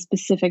make them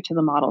specific to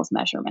the model's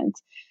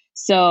measurements.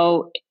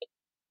 So,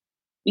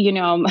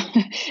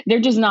 they're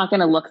just not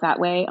going to look that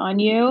way on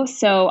you.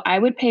 So I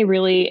would pay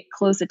really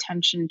close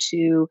attention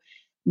to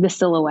the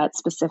silhouette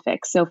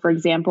specific. So for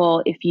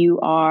example, if you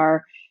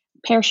are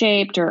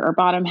pear-shaped or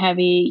bottom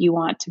heavy, you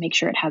want to make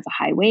sure it has a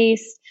high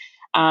waist.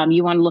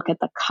 You want to look at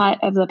the cut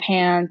of the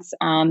pants.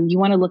 You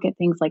want to look at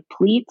things like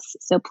pleats.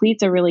 So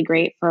pleats are really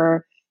great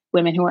for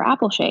women who are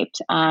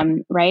apple-shaped,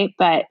 right?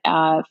 But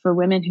for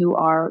women who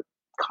are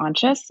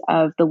conscious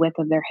of the width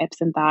of their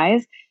hips and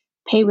thighs,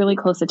 pay really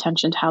close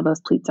attention to how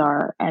those pleats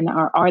are. And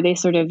are they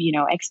sort of,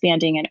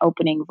 expanding and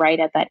opening right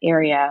at that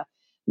area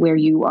where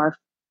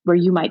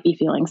you might be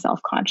feeling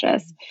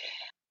self-conscious.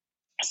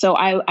 So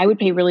I would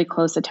pay really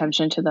close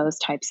attention to those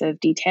types of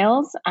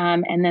details.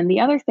 And then the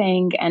other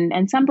thing,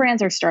 and some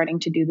brands are starting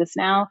to do this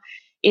now,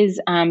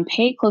 is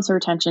pay closer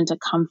attention to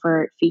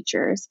comfort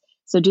features.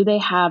 So do they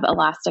have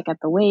elastic at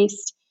the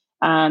waist?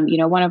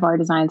 One of our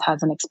designs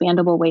has an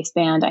expandable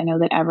waistband. I know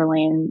that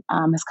Everlane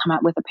has come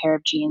out with a pair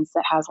of jeans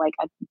that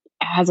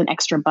has an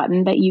extra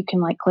button that you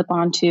can clip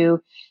onto.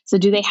 So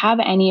do they have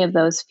any of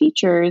those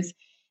features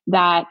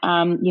that,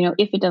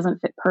 if it doesn't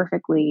fit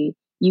perfectly,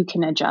 you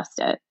can adjust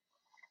it?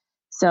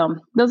 So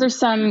those are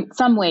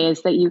some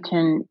ways that you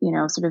can,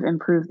 sort of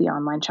improve the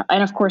online shop.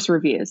 And of course,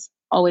 reviews.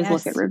 Always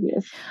look at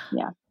reviews.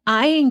 Yeah.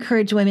 I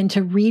encourage women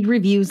to read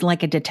reviews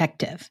like a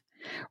detective.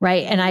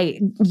 Right.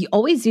 And you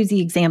always use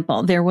the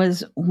example. There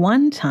was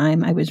one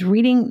time I was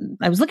looking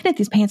at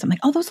these pants. I'm like,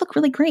 oh, those look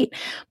really great.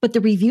 But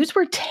the reviews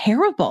were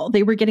terrible.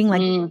 They were getting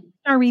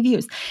 5-star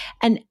reviews.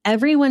 And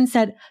everyone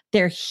said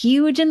they're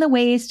huge in the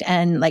waist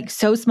and like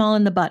so small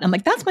in the butt. I'm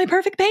like, that's my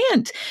perfect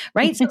pant,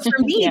 right? So for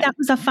me, Yeah. that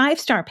was a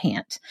 5-star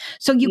pant.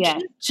 So you Yeah.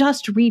 can't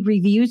just read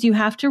reviews. You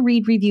have to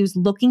read reviews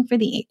looking for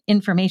the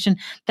information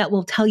that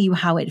will tell you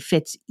how it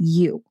fits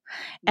you.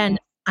 And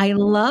I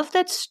love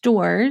that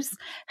stores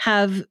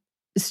have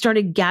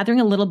started gathering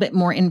a little bit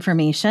more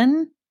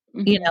information,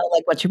 you know,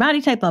 like what's your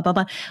body type, blah, blah,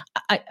 blah.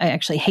 I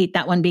actually hate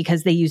that one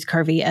because they use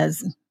curvy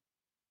as,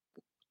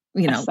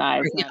 you know,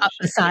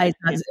 a size,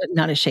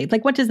 not a shape.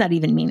 Like, what does that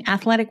even mean?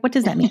 Athletic? What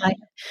does that mean?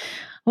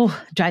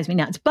 Drives me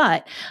nuts.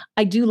 But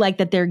I do like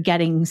that they're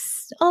getting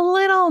a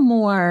little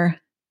more,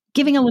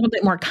 giving a little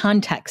bit more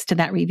context to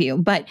that review.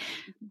 But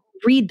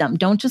read them.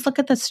 Don't just look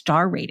at the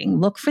star rating.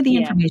 Look for the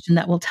information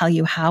that will tell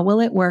you how will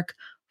it work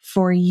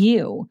for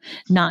you,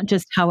 not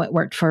just how it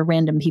worked for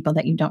random people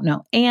that you don't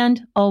know. And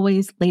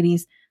always,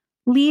 ladies,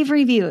 leave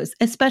reviews,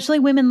 especially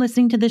women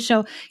listening to this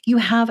show. You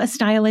have a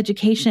style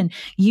education.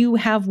 You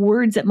have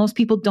words that most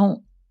people don't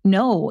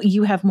know.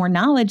 You have more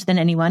knowledge than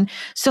anyone.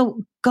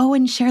 So go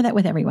and share that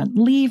with everyone.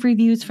 Leave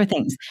reviews for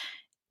things.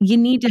 You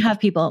need to have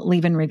people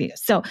leaving reviews.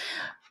 So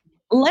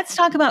let's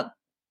talk about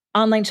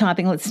online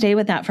shopping. Let's stay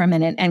with that for a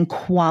minute, and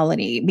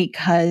quality,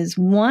 because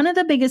one of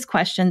the biggest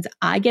questions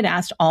I get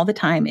asked all the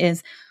time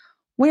is,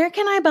 where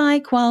can I buy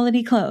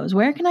quality clothes?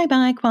 Where can I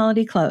buy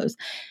quality clothes?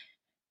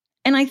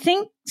 And I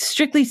think,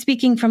 strictly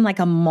speaking, from like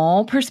a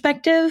mall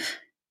perspective,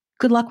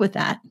 good luck with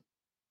that.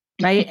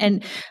 Right.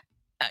 And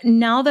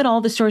now that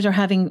all the stores are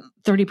having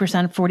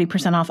 30%,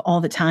 40% off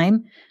all the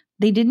time,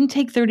 they didn't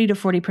take 30 to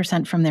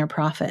 40% from their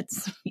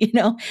profits. You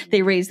know,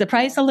 they raised the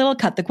price a little,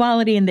 cut the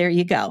quality, and there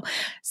you go.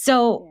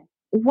 So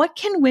what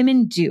can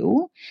women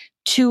do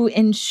to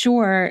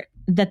ensure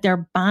that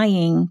they're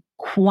buying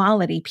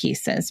quality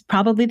pieces?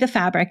 Probably the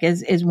fabric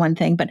is one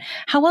thing, but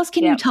how else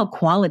can you tell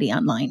quality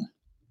online?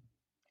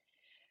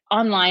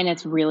 Online,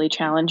 it's really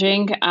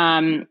challenging.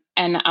 And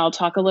I'll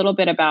talk a little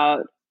bit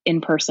about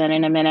in person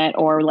in a minute,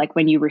 or like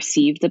when you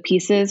receive the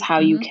pieces, how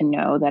you can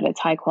know that it's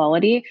high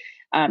quality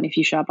if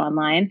you shop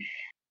online.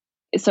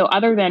 So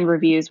other than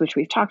reviews, which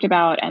we've talked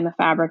about, and the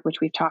fabric,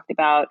 which we've talked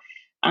about,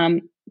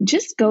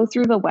 just go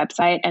through the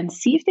website and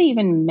see if they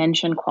even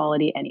mention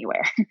quality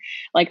anywhere.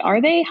 Like,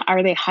 are they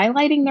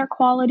highlighting their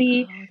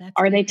quality?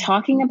 Are they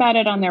talking about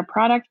it on their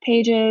product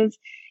pages?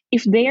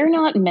 If they are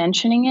not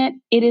mentioning it,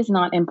 it is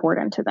not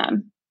important to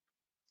them.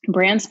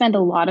 Brands spend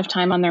a lot of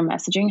time on their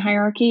messaging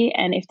hierarchy,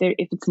 and if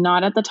it's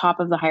not at the top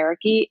of the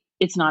hierarchy,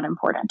 it's not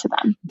important to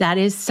them. That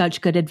is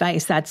such good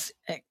advice.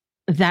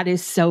 That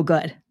is so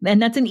good. And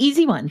that's an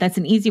easy one.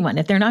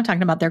 If they're not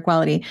talking about their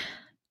quality,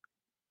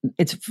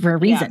 it's for a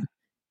reason.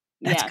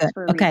 That's good.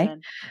 Okay.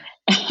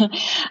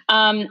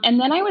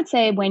 And then I would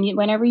say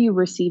whenever you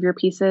receive your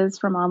pieces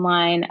from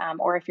online,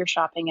 or if you're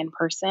shopping in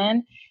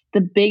person,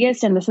 the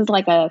biggest, and this is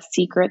like a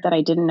secret that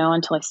I didn't know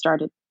until I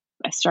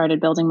started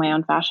building my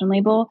own fashion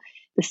label.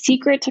 The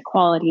secret to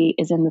quality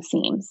is in the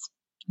seams.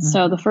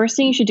 So the first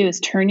thing you should do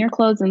is turn your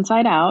clothes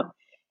inside out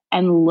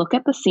and look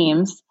at the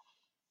seams.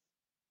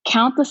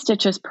 Count the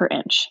stitches per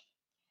inch.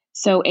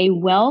 So a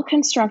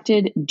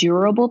well-constructed,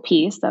 durable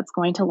piece that's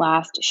going to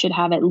last should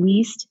have at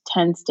least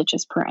 10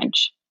 stitches per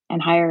inch,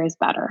 and higher is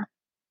better.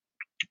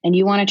 And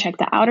you want to check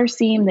the outer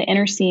seam, the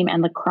inner seam,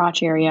 and the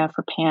crotch area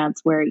for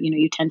pants where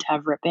you tend to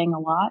have ripping a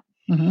lot.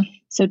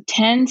 So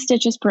 10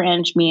 stitches per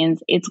inch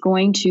means it's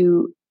going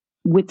to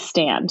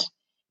withstand.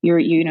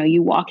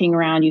 You walking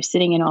around, you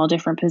sitting in all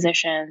different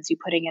positions, you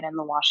putting it in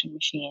the washing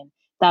machine.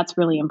 That's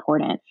really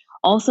important.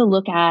 Also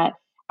look at,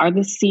 are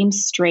the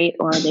seams straight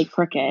or are they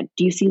crooked?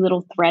 Do you see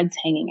little threads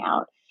hanging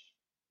out?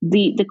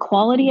 The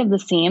quality of the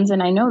seams,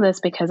 and I know this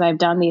because I've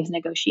done these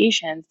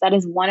negotiations, that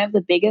is one of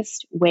the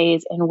biggest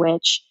ways in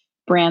which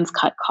brands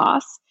cut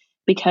costs,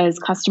 because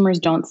customers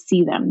don't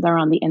see them. They're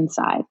on the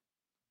inside.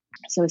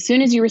 So as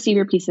soon as you receive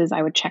your pieces,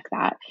 I would check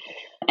that.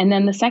 And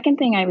then the second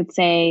thing I would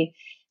say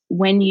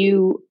when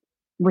you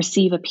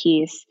receive a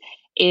piece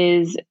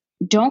is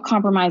don't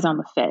compromise on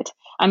the fit.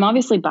 I'm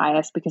obviously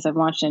biased because I've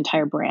launched an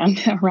entire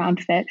brand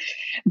around fit,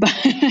 but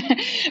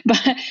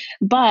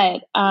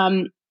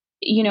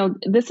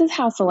this is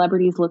how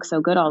celebrities look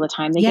so good all the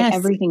time. They get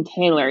everything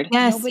tailored.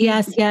 Yes.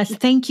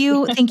 Thank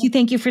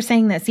you for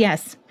saying this.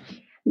 Yes.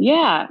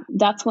 Yeah,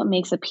 that's what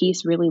makes a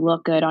piece really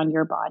look good on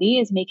your body,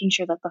 is making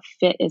sure that the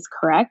fit is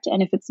correct.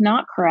 And if it's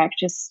not correct,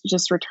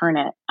 just return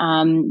it,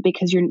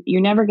 because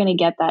you're never going to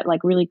get that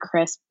like really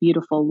crisp,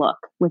 beautiful look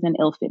with an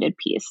ill-fitted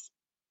piece.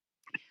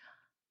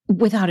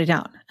 Without a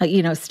doubt.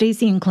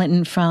 Stacey and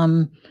Clinton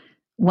from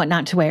What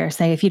Not to Wear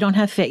say, if you don't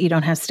have fit, you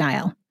don't have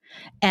style.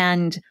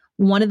 And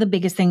one of the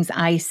biggest things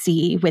I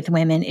see with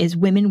women is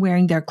women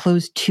wearing their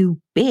clothes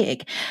too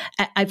big.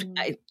 I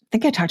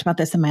think I talked about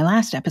this in my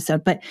last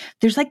episode, but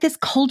there's like this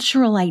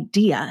cultural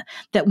idea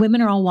that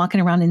women are all walking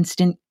around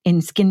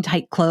in skin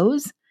tight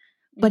clothes.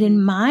 But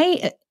in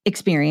my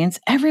experience,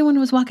 everyone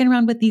was walking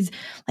around with these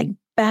like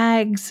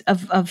bags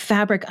of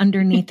fabric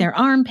underneath their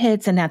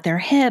armpits and at their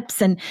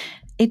hips. And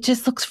it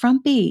just looks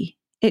frumpy.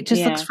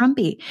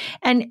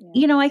 And,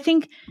 I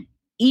think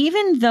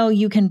even though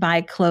you can buy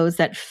clothes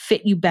that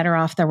fit you better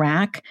off the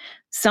rack,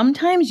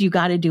 sometimes you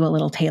got to do a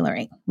little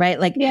tailoring, right?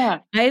 Like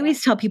I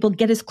always tell people,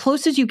 get as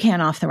close as you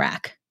can off the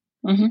rack.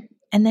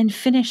 And then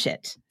finish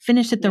it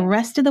the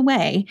rest of the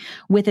way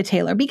with a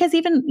tailor. Because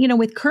even,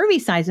 with curvy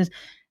sizes,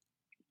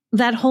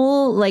 that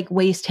whole like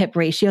waist hip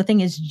ratio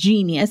thing is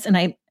genius. And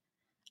I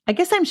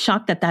guess I'm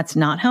shocked that that's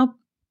not how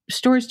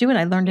stores do it.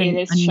 I learned it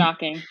is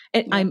shocking.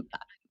 I'm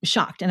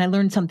shocked and I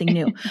learned something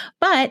new.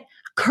 But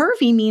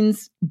curvy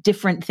means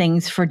different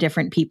things for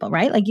different people,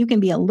 right? Like you can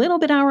be a little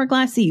bit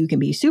hourglassy, you can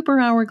be super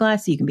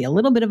hourglassy, you can be a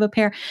little bit of a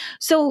pear.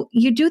 So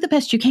you do the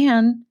best you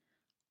can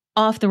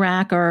off the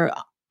rack or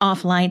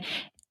offline.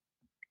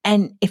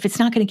 And if it's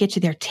not going to get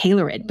you there,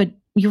 tailor it. But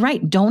you're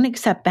right. Don't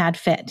accept bad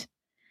fit.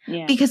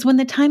 Yeah. Because when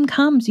the time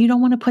comes, you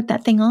don't want to put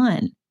that thing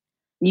on.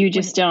 You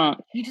just don't.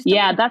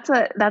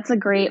 That's a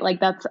great, like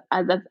that's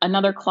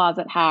another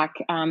closet hack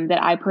that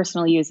I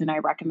personally use and I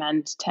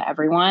recommend to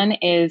everyone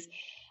is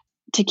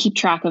to keep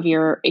track of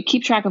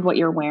what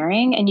you're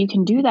wearing. And you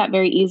can do that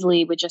very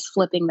easily with just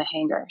flipping the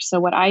hanger. So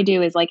what I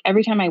do is like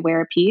every time I wear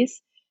a piece,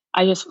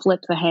 I just flip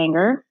the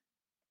hanger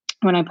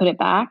when I put it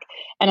back.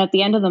 And at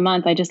the end of the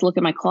month, I just look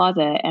at my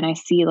closet and I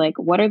see like,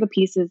 what are the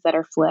pieces that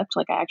are flipped?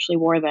 Like I actually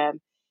wore them.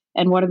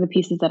 And what are the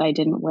pieces that I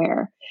didn't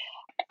wear?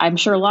 I'm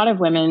sure a lot of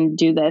women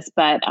do this,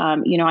 but,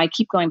 I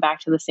keep going back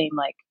to the same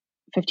like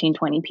 15,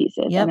 20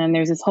 pieces. Yep. And then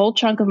there's this whole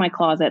chunk of my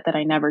closet that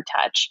I never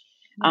touch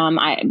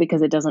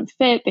because it doesn't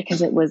fit,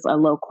 because it was a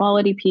low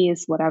quality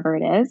piece, whatever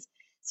it is.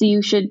 So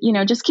you should,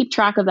 just keep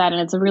track of that.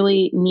 And it's a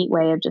really neat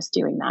way of just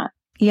doing that.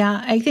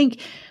 Yeah. I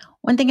think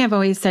one thing I've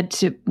always said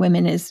to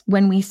women is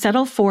when we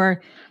settle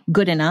for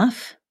good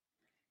enough,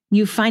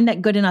 you find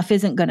that good enough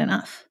isn't good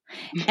enough.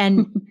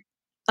 And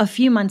a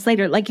few months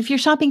later, like if you're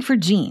shopping for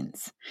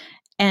jeans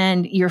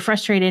and you're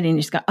frustrated and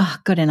you just go, oh,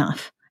 good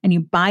enough. And you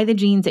buy the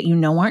jeans that you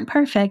know aren't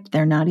perfect.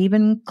 They're not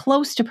even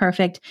close to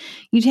perfect.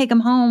 You take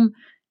them home.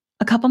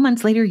 A couple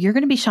months later, you're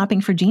going to be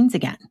shopping for jeans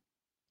again.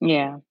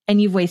 Yeah.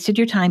 And you've wasted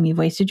your time. You've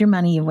wasted your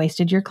money. You've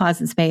wasted your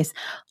closet space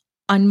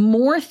on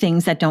more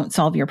things that don't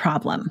solve your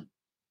problem.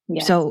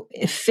 Yes. So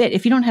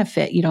if you don't have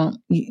fit,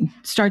 you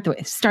start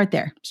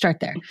there.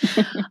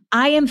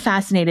 I am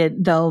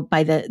fascinated though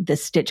by the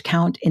stitch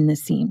count in the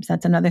seams.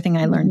 That's another thing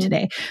I learned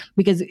today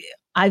because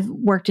I've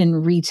worked in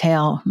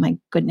retail. My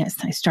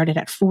goodness, I started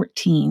at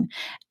 14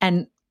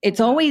 and it's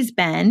always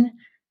been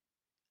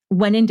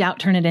when in doubt,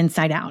 turn it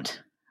inside out,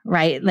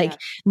 right? Like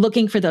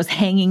looking for those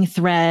hanging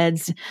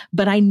threads,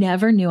 but I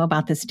never knew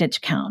about the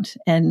stitch count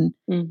and,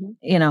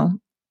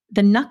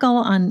 the knuckle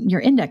on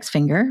your index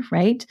finger,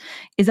 right,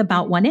 is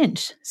about 1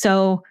 inch.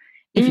 So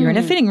if you're in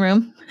a fitting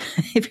room,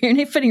 you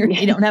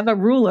don't have a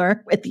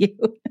ruler with you,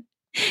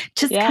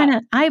 just kind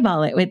of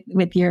eyeball it with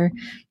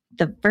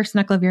the first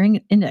knuckle of your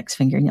index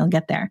finger and you'll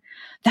get there.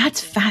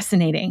 That's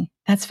fascinating.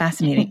 I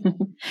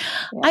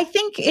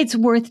think it's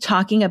worth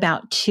talking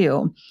about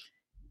too.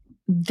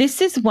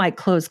 This is why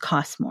clothes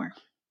cost more.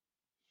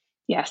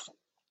 Yes.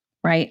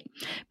 Right?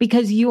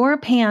 Because your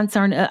pants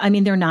aren't,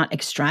 they're not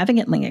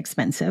extravagantly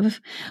expensive,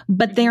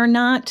 but they're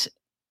not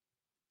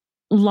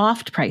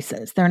loft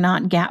prices. They're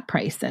not Gap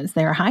prices.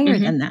 They're higher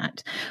than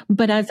that.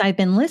 But as I've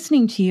been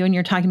listening to you and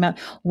you're talking about,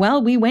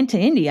 well, we went to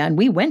India and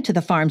we went to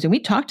the farms and we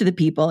talked to the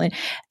people and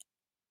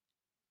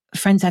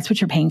friends, that's what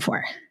you're paying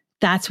for.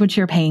 That's what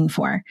you're paying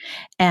for.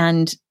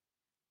 And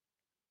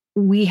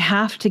we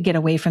have to get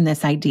away from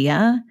this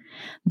idea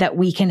that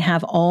we can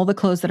have all the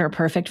clothes that are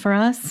perfect for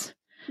us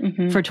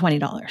for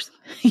 $20.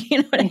 You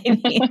know what I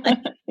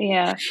mean?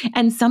 Yeah.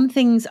 And some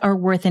things are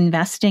worth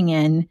investing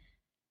in.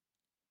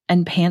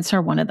 And pants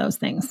are one of those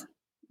things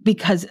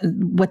because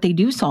what they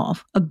do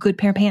solve, a good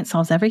pair of pants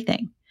solves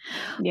everything.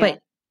 Yeah. But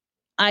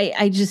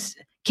I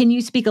just, can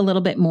you speak a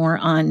little bit more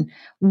on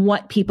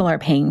what people are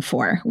paying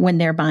for when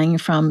they're buying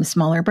from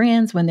smaller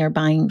brands, when they're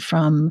buying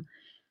from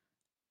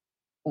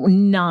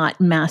not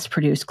mass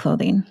produced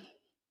clothing?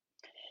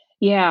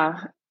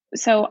 Yeah.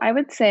 So I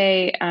would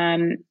say,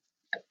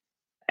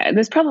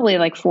 there's probably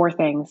like 4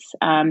 things.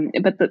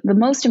 But the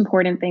most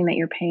important thing that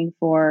you're paying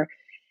for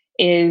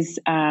is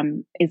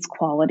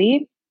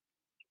quality.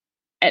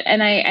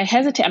 And I'm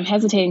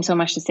hesitating so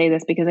much to say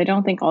this because I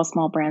don't think all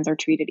small brands are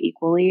treated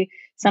equally.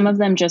 Some of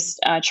them just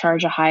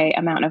charge a high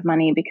amount of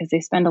money because they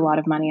spend a lot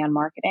of money on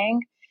marketing.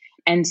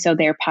 And so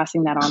they're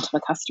passing that on to the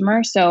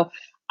customer. So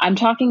I'm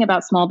talking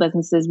about small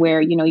businesses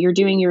where, you're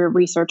doing your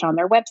research on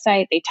their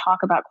website. They talk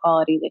about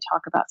quality. They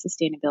talk about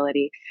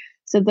sustainability.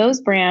 So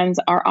those brands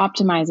are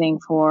optimizing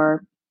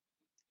for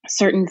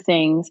certain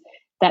things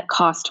that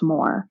cost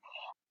more.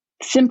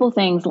 Simple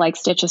things like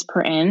stitches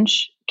per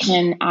inch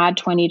can add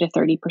 20 to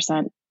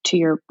 30% to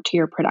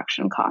your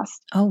production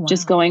cost. Oh, wow.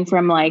 Just going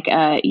from like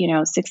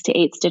 6 to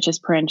 8 stitches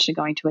per inch to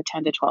going to a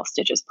 10 to 12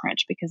 stitches per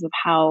inch because of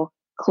how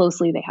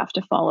closely they have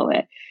to follow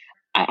it.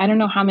 I don't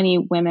know how many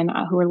women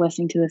who are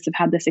listening to this have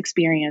had this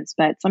experience,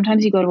 but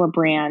sometimes you go to a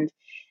brand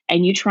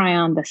and you try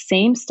on the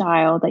same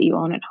style that you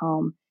own at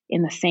home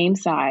in the same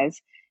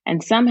size,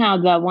 and somehow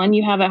the one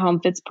you have at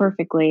home fits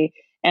perfectly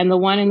and the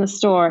one in the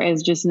store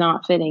is just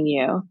not fitting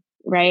you.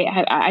 right?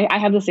 I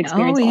have this Oh,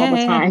 experience all yeah, the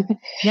yeah, yeah. time.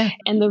 Yeah.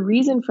 And the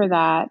reason for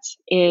that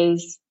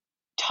is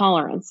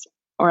tolerance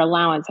or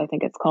allowance. I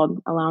think it's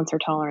called allowance or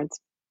tolerance.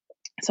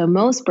 So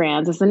most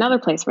brands, is another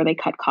place where they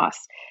cut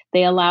costs.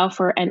 They allow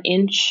for an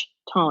inch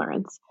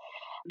tolerance.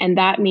 And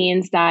that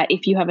means that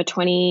if you have a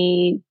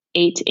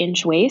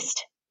 28-inch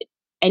waist,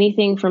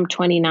 anything from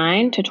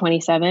 29 to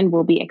 27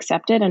 will be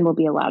accepted and will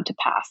be allowed to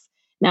pass.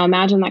 Now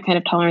imagine that kind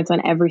of tolerance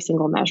on every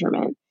single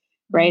measurement,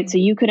 right? So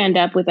you could end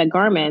up with a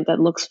garment that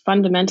looks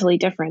fundamentally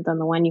different than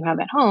the one you have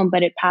at home,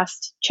 but it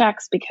passed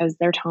checks because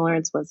their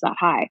tolerance was that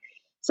high.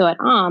 So at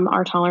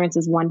our tolerance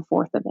is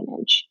 1/4 of an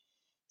inch.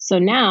 So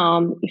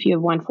now if you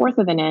have 1/4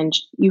 of an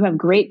inch, you have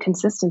great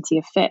consistency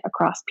of fit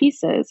across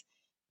pieces.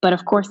 But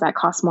of course that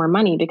costs more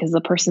money because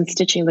the person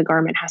stitching the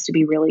garment has to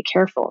be really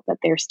careful that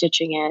they're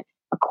stitching it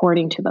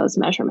according to those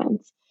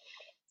measurements.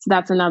 So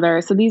that's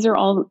another. So these are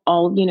all,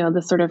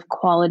 the sort of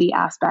quality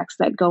aspects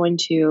that go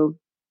into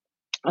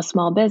a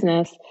small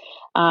business,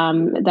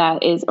 that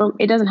is, or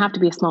it doesn't have to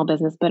be a small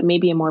business, but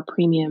maybe a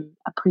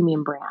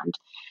premium brand.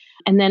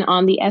 And then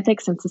on the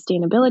ethics and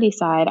sustainability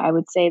side, I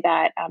would say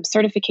that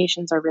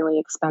certifications are really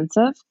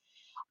expensive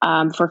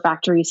for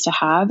factories to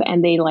have,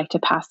 and they like to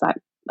pass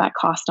that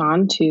cost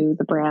on to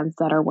the brands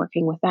that are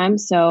working with them.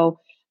 So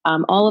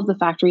all of the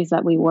factories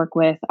that we work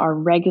with are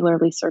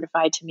regularly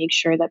certified to make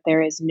sure that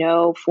there is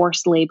no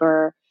forced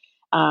labor,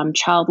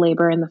 child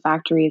labor in the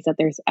factories, that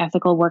there's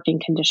ethical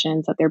working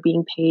conditions, that they're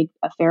being paid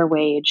a fair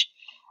wage.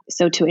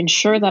 So to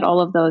ensure that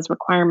all of those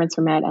requirements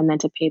are met and then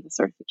to pay the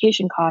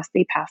certification costs,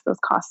 they pass those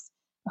costs,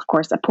 of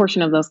course, a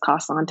portion of those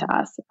costs on to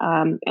us.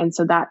 And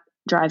so that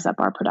drives up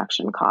our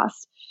production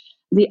costs.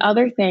 The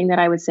other thing that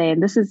I would say,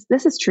 and this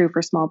is true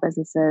for small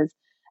businesses,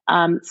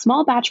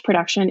 small batch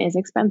production is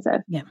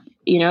expensive. Yeah.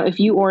 If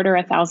you order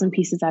 1,000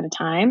 pieces at a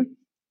time,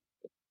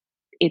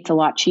 it's a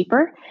lot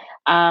cheaper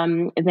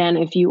than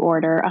if you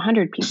order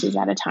 100 pieces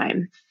at a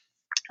time.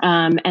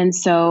 And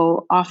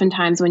so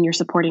oftentimes when you're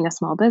supporting a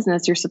small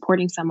business, you're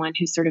supporting someone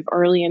who's sort of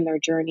early in their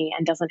journey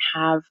and doesn't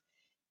have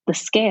the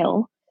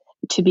scale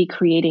to be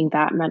creating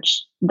that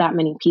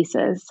many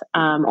pieces.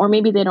 Or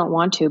maybe they don't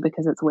want to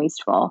because it's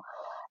wasteful.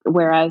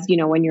 Whereas,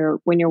 when you're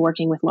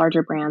working with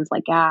larger brands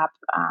like Gap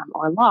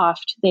or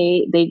Loft,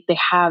 they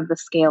have the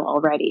scale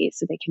already,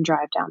 so they can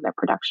drive down their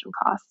production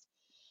costs.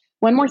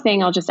 One more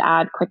thing I'll just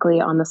add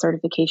quickly on the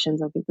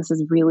certifications. I think this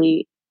is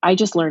really, I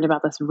just learned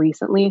about this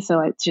recently,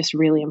 so it's just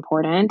really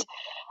important.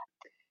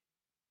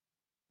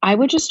 I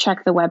would just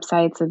check the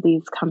websites of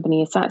these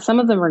companies.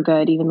 Some of them are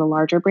good, even the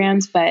larger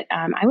brands, but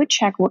I would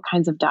check what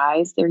kinds of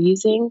dyes they're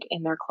using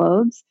in their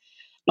clothes.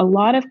 A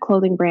lot of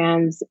clothing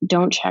brands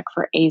don't check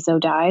for azo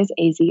dyes,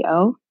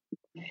 AZO.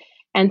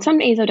 And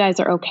some azo dyes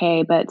are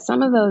okay, but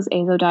some of those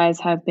azo dyes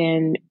have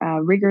been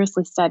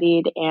rigorously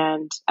studied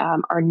and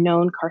are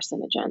known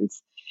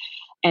carcinogens.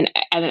 And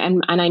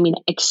I mean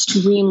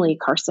extremely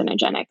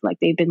carcinogenic. Like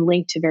they've been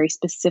linked to very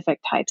specific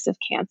types of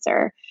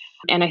cancer.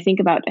 And I think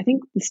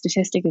the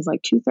statistic is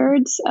like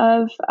 2/3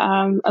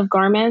 of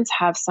garments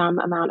have some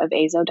amount of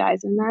azo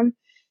dyes in them.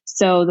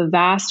 So the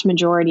vast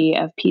majority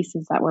of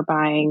pieces that we're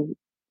buying,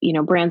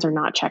 brands are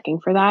not checking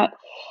for that,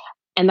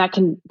 and that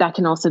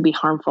can also be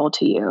harmful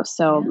to you.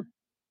 So,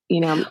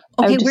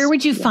 okay, where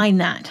would you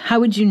find that? How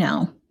would you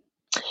know?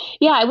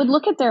 Yeah, I would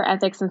look at their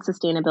ethics and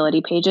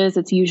sustainability pages.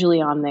 It's usually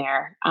on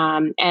there.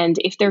 And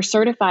if they're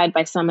certified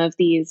by some of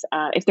these,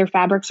 if their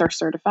fabrics are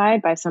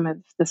certified by some of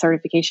the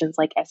certifications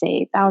like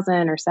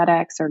SA8000 or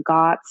SEDEX or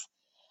GOTS,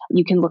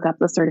 you can look up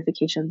the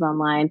certifications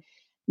online.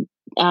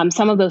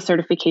 Some of those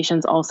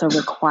certifications also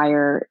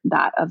require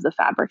that of the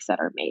fabrics that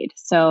are made.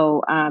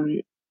 So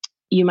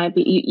you might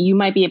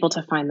be able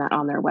to find that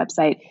on their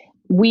website.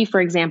 We, for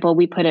example,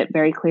 we put it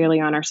very clearly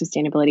on our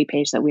sustainability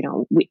page that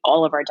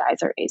all of our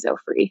dyes are azo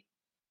free.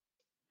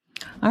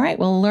 All right.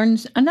 Well, learn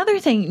another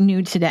thing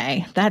new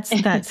today. That's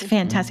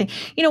fantastic.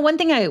 One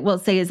thing I will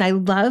say is I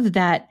love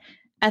that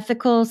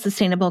ethical,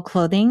 sustainable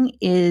clothing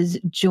is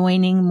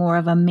joining more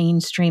of a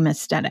mainstream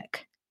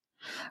aesthetic,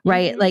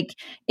 right? Mm-hmm. Like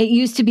it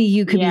used to be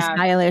you could be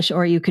stylish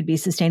or you could be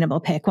sustainable,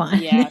 pick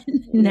one. Yeah.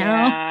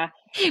 Now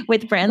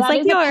with brands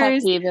like yours. A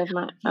pet peeve of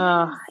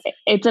mine.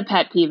 It's a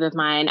pet peeve of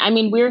mine. I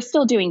mean, we're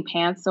still doing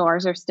pants, so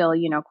ours are still,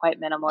 quite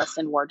minimalist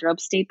and wardrobe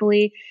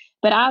stapley.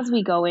 But as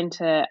we go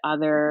into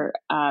other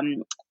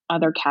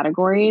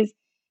categories,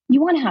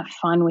 you want to have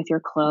fun with your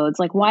clothes.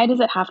 Like, why does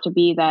it have to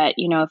be that,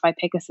 if I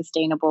pick a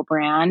sustainable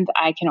brand,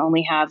 I can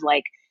only have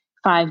like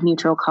 5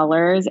 neutral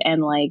colors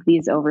and like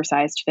these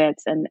oversized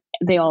fits and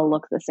they all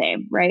look the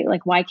same, right?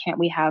 Like, why can't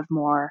we have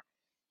more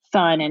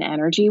fun and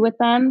energy with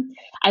them?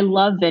 I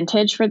love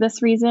vintage for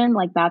this reason.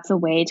 Like, that's a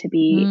way to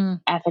be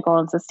ethical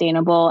and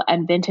sustainable.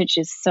 And vintage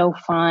is so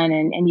fun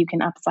and you can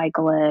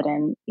upcycle it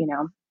and,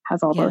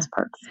 has all those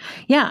perks.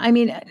 Yeah. I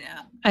mean,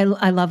 I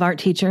love art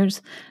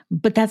teachers,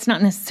 but that's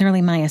not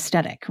necessarily my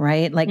aesthetic,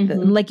 right? Like,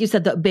 like you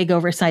said, the big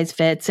oversized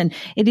fits, and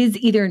it is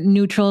either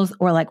neutrals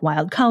or like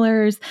wild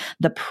colors.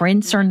 The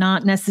prints are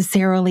not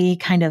necessarily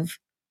kind of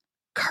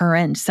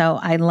current. So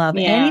I love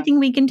anything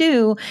we can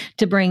do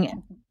to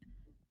bring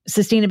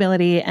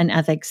sustainability and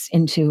ethics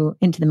into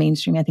the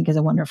mainstream, I think is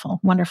a wonderful,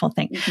 wonderful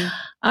thing. Mm-hmm.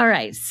 All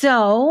right.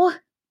 So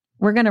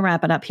we're going to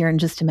wrap it up here in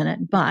just a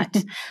minute.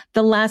 But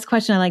the last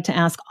question I like to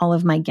ask all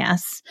of my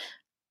guests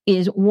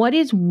is, what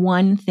is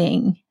one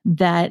thing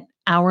that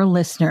our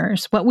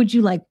listeners, what would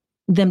you like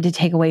them to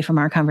take away from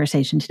our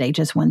conversation today?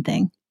 Just one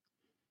thing.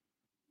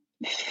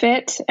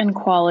 Fit and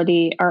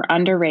quality are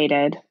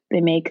underrated.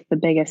 They make the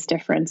biggest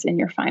difference in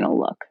your final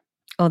look.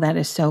 Oh, that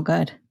is so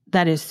good.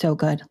 That is so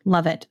good.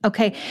 Love it.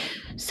 Okay.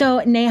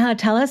 So Neha,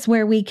 tell us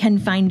where we can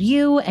find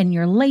you and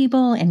your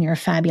label and your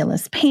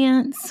fabulous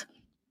pants.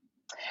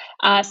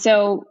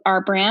 So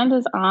our brand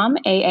is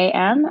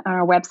AAM.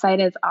 Our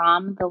website is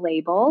The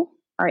Label.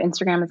 Our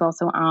Instagram is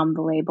also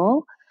The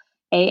Label,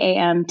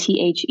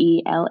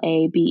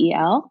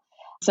 AAMTHELABEL.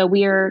 So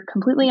we are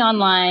completely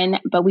online,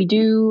 but we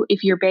do,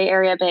 if you're Bay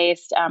Area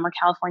based or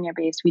California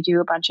based, we do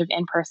a bunch of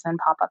in-person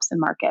pop-ups and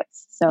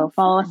markets. So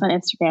follow us on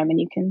Instagram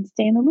and you can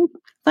stay in the loop.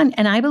 Fun.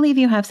 And I believe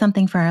you have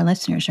something for our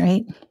listeners,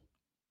 right?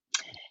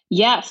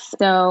 Yes.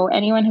 So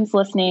anyone who's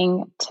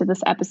listening to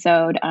this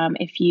episode,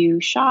 if you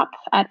shop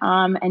at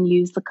and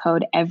use the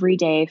code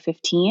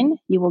EVERYDAY15,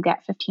 you will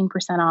get 15%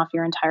 off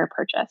your entire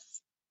purchase.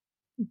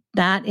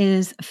 That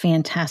is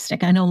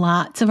fantastic. I know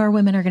lots of our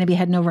women are going to be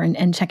heading over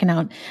and checking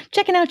out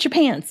your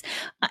pants.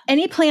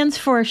 Any plans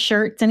for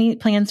shirts? Any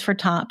plans for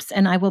tops?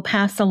 And I will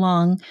pass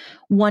along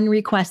one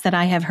request that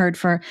I have heard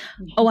for,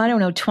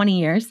 20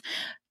 years.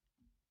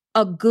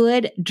 A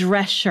good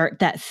dress shirt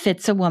that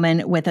fits a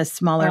woman with a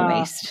smaller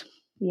waist.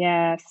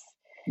 Yes.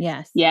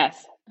 Yes.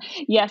 Yes.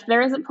 Yes,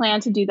 there is a plan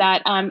to do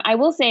that. I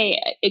will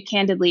say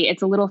candidly,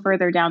 it's a little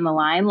further down the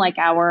line. Like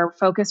our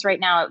focus right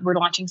now, we're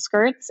launching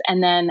skirts.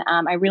 And then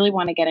I really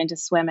want to get into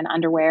swim and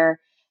underwear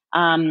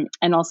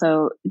and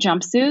also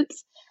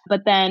jumpsuits.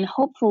 But then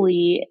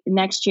hopefully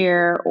next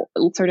year,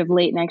 sort of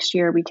late next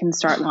year, we can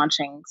start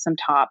launching some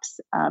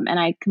tops. And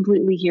I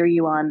completely hear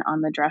you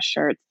on the dress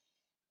shirts.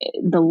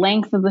 The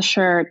length of the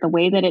shirt, the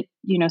way that it,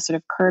 sort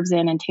of curves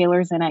in and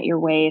tailors in at your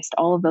waist,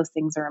 all of those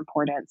things are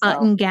important.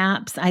 Button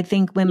gaps. I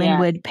think women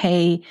would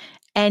pay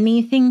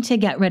anything to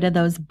get rid of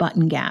those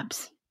button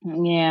gaps.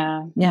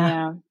 Yeah.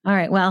 All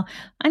right. Well,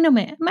 I know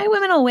my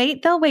women will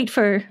wait. They'll wait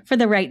for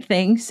the right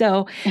thing.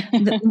 So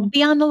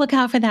be on the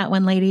lookout for that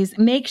one, ladies.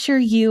 Make sure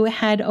you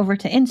head over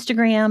to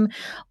Instagram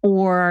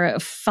or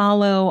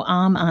follow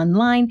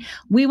online.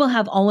 We will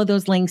have all of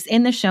those links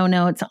in the show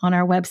notes on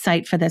our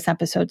website for this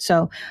episode.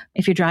 So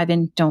if you're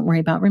driving, don't worry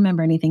about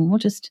remember anything. We'll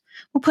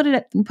put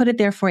it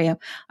there for you. All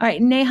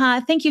right,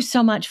 Neha, thank you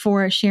so much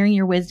for sharing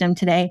your wisdom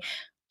today.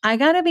 I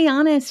got to be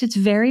honest, it's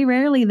very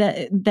rarely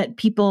that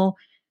people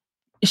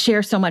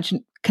share so much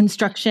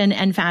construction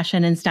and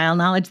fashion and style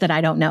knowledge that I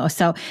don't know.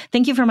 So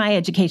thank you for my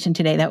education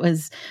today. That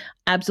was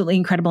absolutely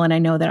incredible. And I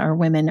know that our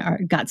women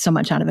got so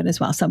much out of it as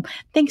well. So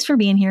thanks for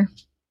being here.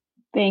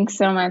 Thanks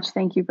so much.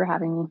 Thank you for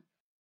having me.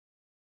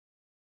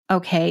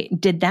 Okay.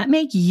 Did that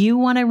make you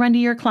want to run to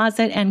your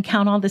closet and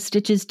count all the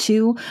stitches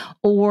too?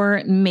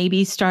 Or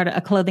maybe start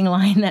a clothing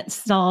line that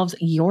solves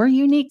your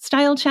unique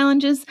style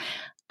challenges?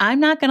 I'm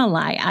not going to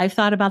lie. I've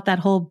thought about that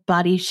whole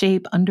body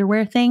shape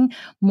underwear thing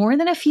more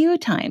than a few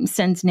times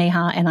since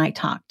Neha and I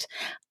talked.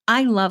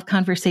 I love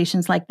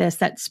conversations like this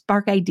that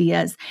spark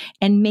ideas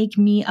and make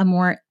me a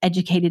more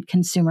educated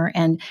consumer.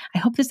 And I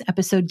hope this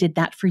episode did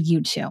that for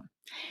you too.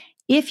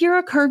 If you're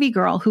a curvy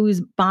girl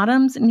whose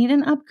bottoms need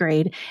an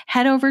upgrade,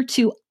 head over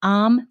to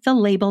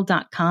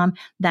thelabel.com.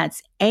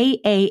 That's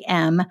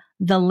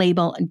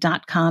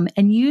AAMthelabel.com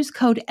and use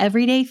code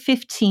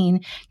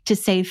EVERYDAY15 to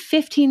save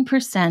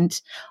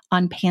 15%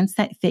 on pants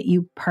that fit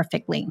you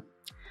perfectly.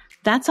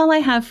 That's all I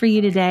have for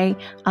you today.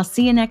 I'll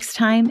see you next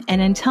time. And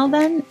until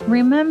then,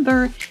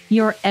 remember,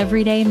 your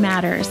everyday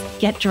matters.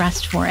 Get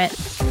dressed for it.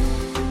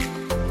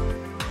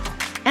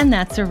 And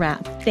that's a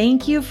wrap.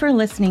 Thank you for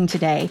listening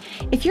today.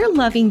 If you're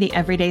loving the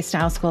Everyday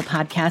Style School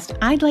podcast,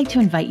 I'd like to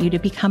invite you to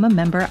become a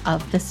member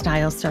of the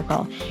Style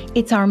Circle.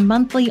 It's our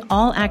monthly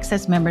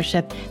all-access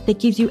membership that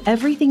gives you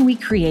everything we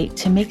create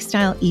to make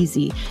style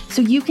easy,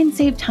 so you can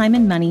save time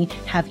and money,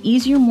 have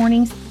easier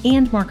mornings,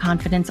 and more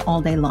confidence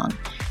all day long.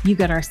 You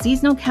get our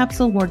seasonal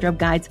capsule wardrobe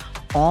guides,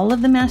 all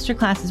of the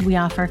masterclasses we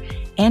offer,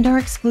 and our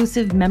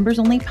exclusive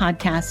members-only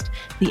podcast,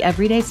 the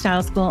Everyday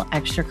Style School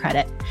Extra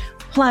Credit.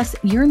 Plus,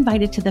 you're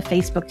invited to the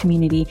Facebook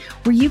community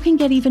where you can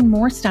get even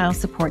more style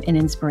support and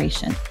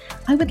inspiration.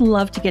 I would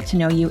love to get to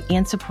know you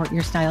and support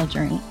your style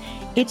journey.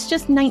 It's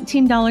just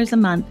 $19 a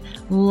month,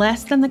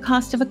 less than the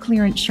cost of a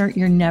clearance shirt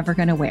you're never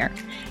going to wear.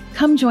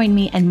 Come join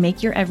me and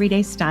make your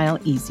everyday style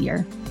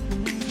easier.